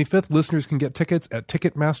April 25th. Listeners can get tickets at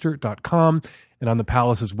Ticketmaster.com and on the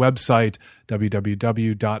Palace's website,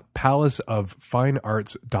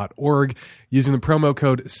 www.palaceoffinearts.org. Using the promo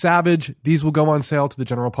code SAVAGE, these will go on sale to the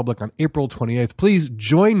general public on April 28th. Please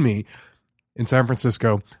join me in San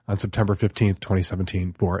Francisco on September 15th,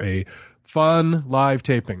 2017 for a fun live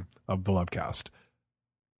taping of the Lovecast.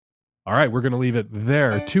 All right, we're going to leave it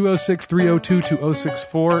there.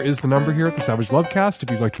 206-302-2064 is the number here at the Savage Lovecast. If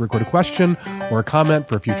you'd like to record a question or a comment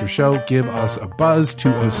for a future show, give us a buzz,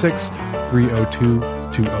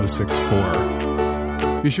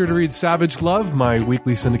 206-302-2064. Be sure to read Savage Love, my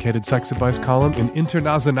weekly syndicated sex advice column in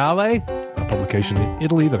Internazionale, a publication in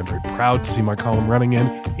Italy that I'm very proud to see my column running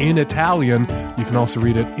in Italian. You can also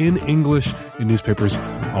read it in English in newspapers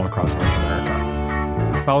all across North America.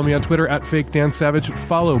 Follow me on Twitter at Fake Dan Savage.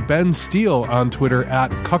 Follow Ben Steele on Twitter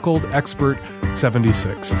at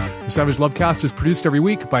CuckoldExpert76. The Savage Lovecast is produced every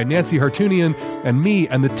week by Nancy Hartunian and me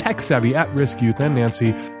and the tech-savvy at-risk youth and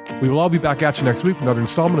Nancy. We will all be back at you next week with another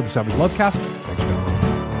installment of the Savage Lovecast. Thanks, Ben.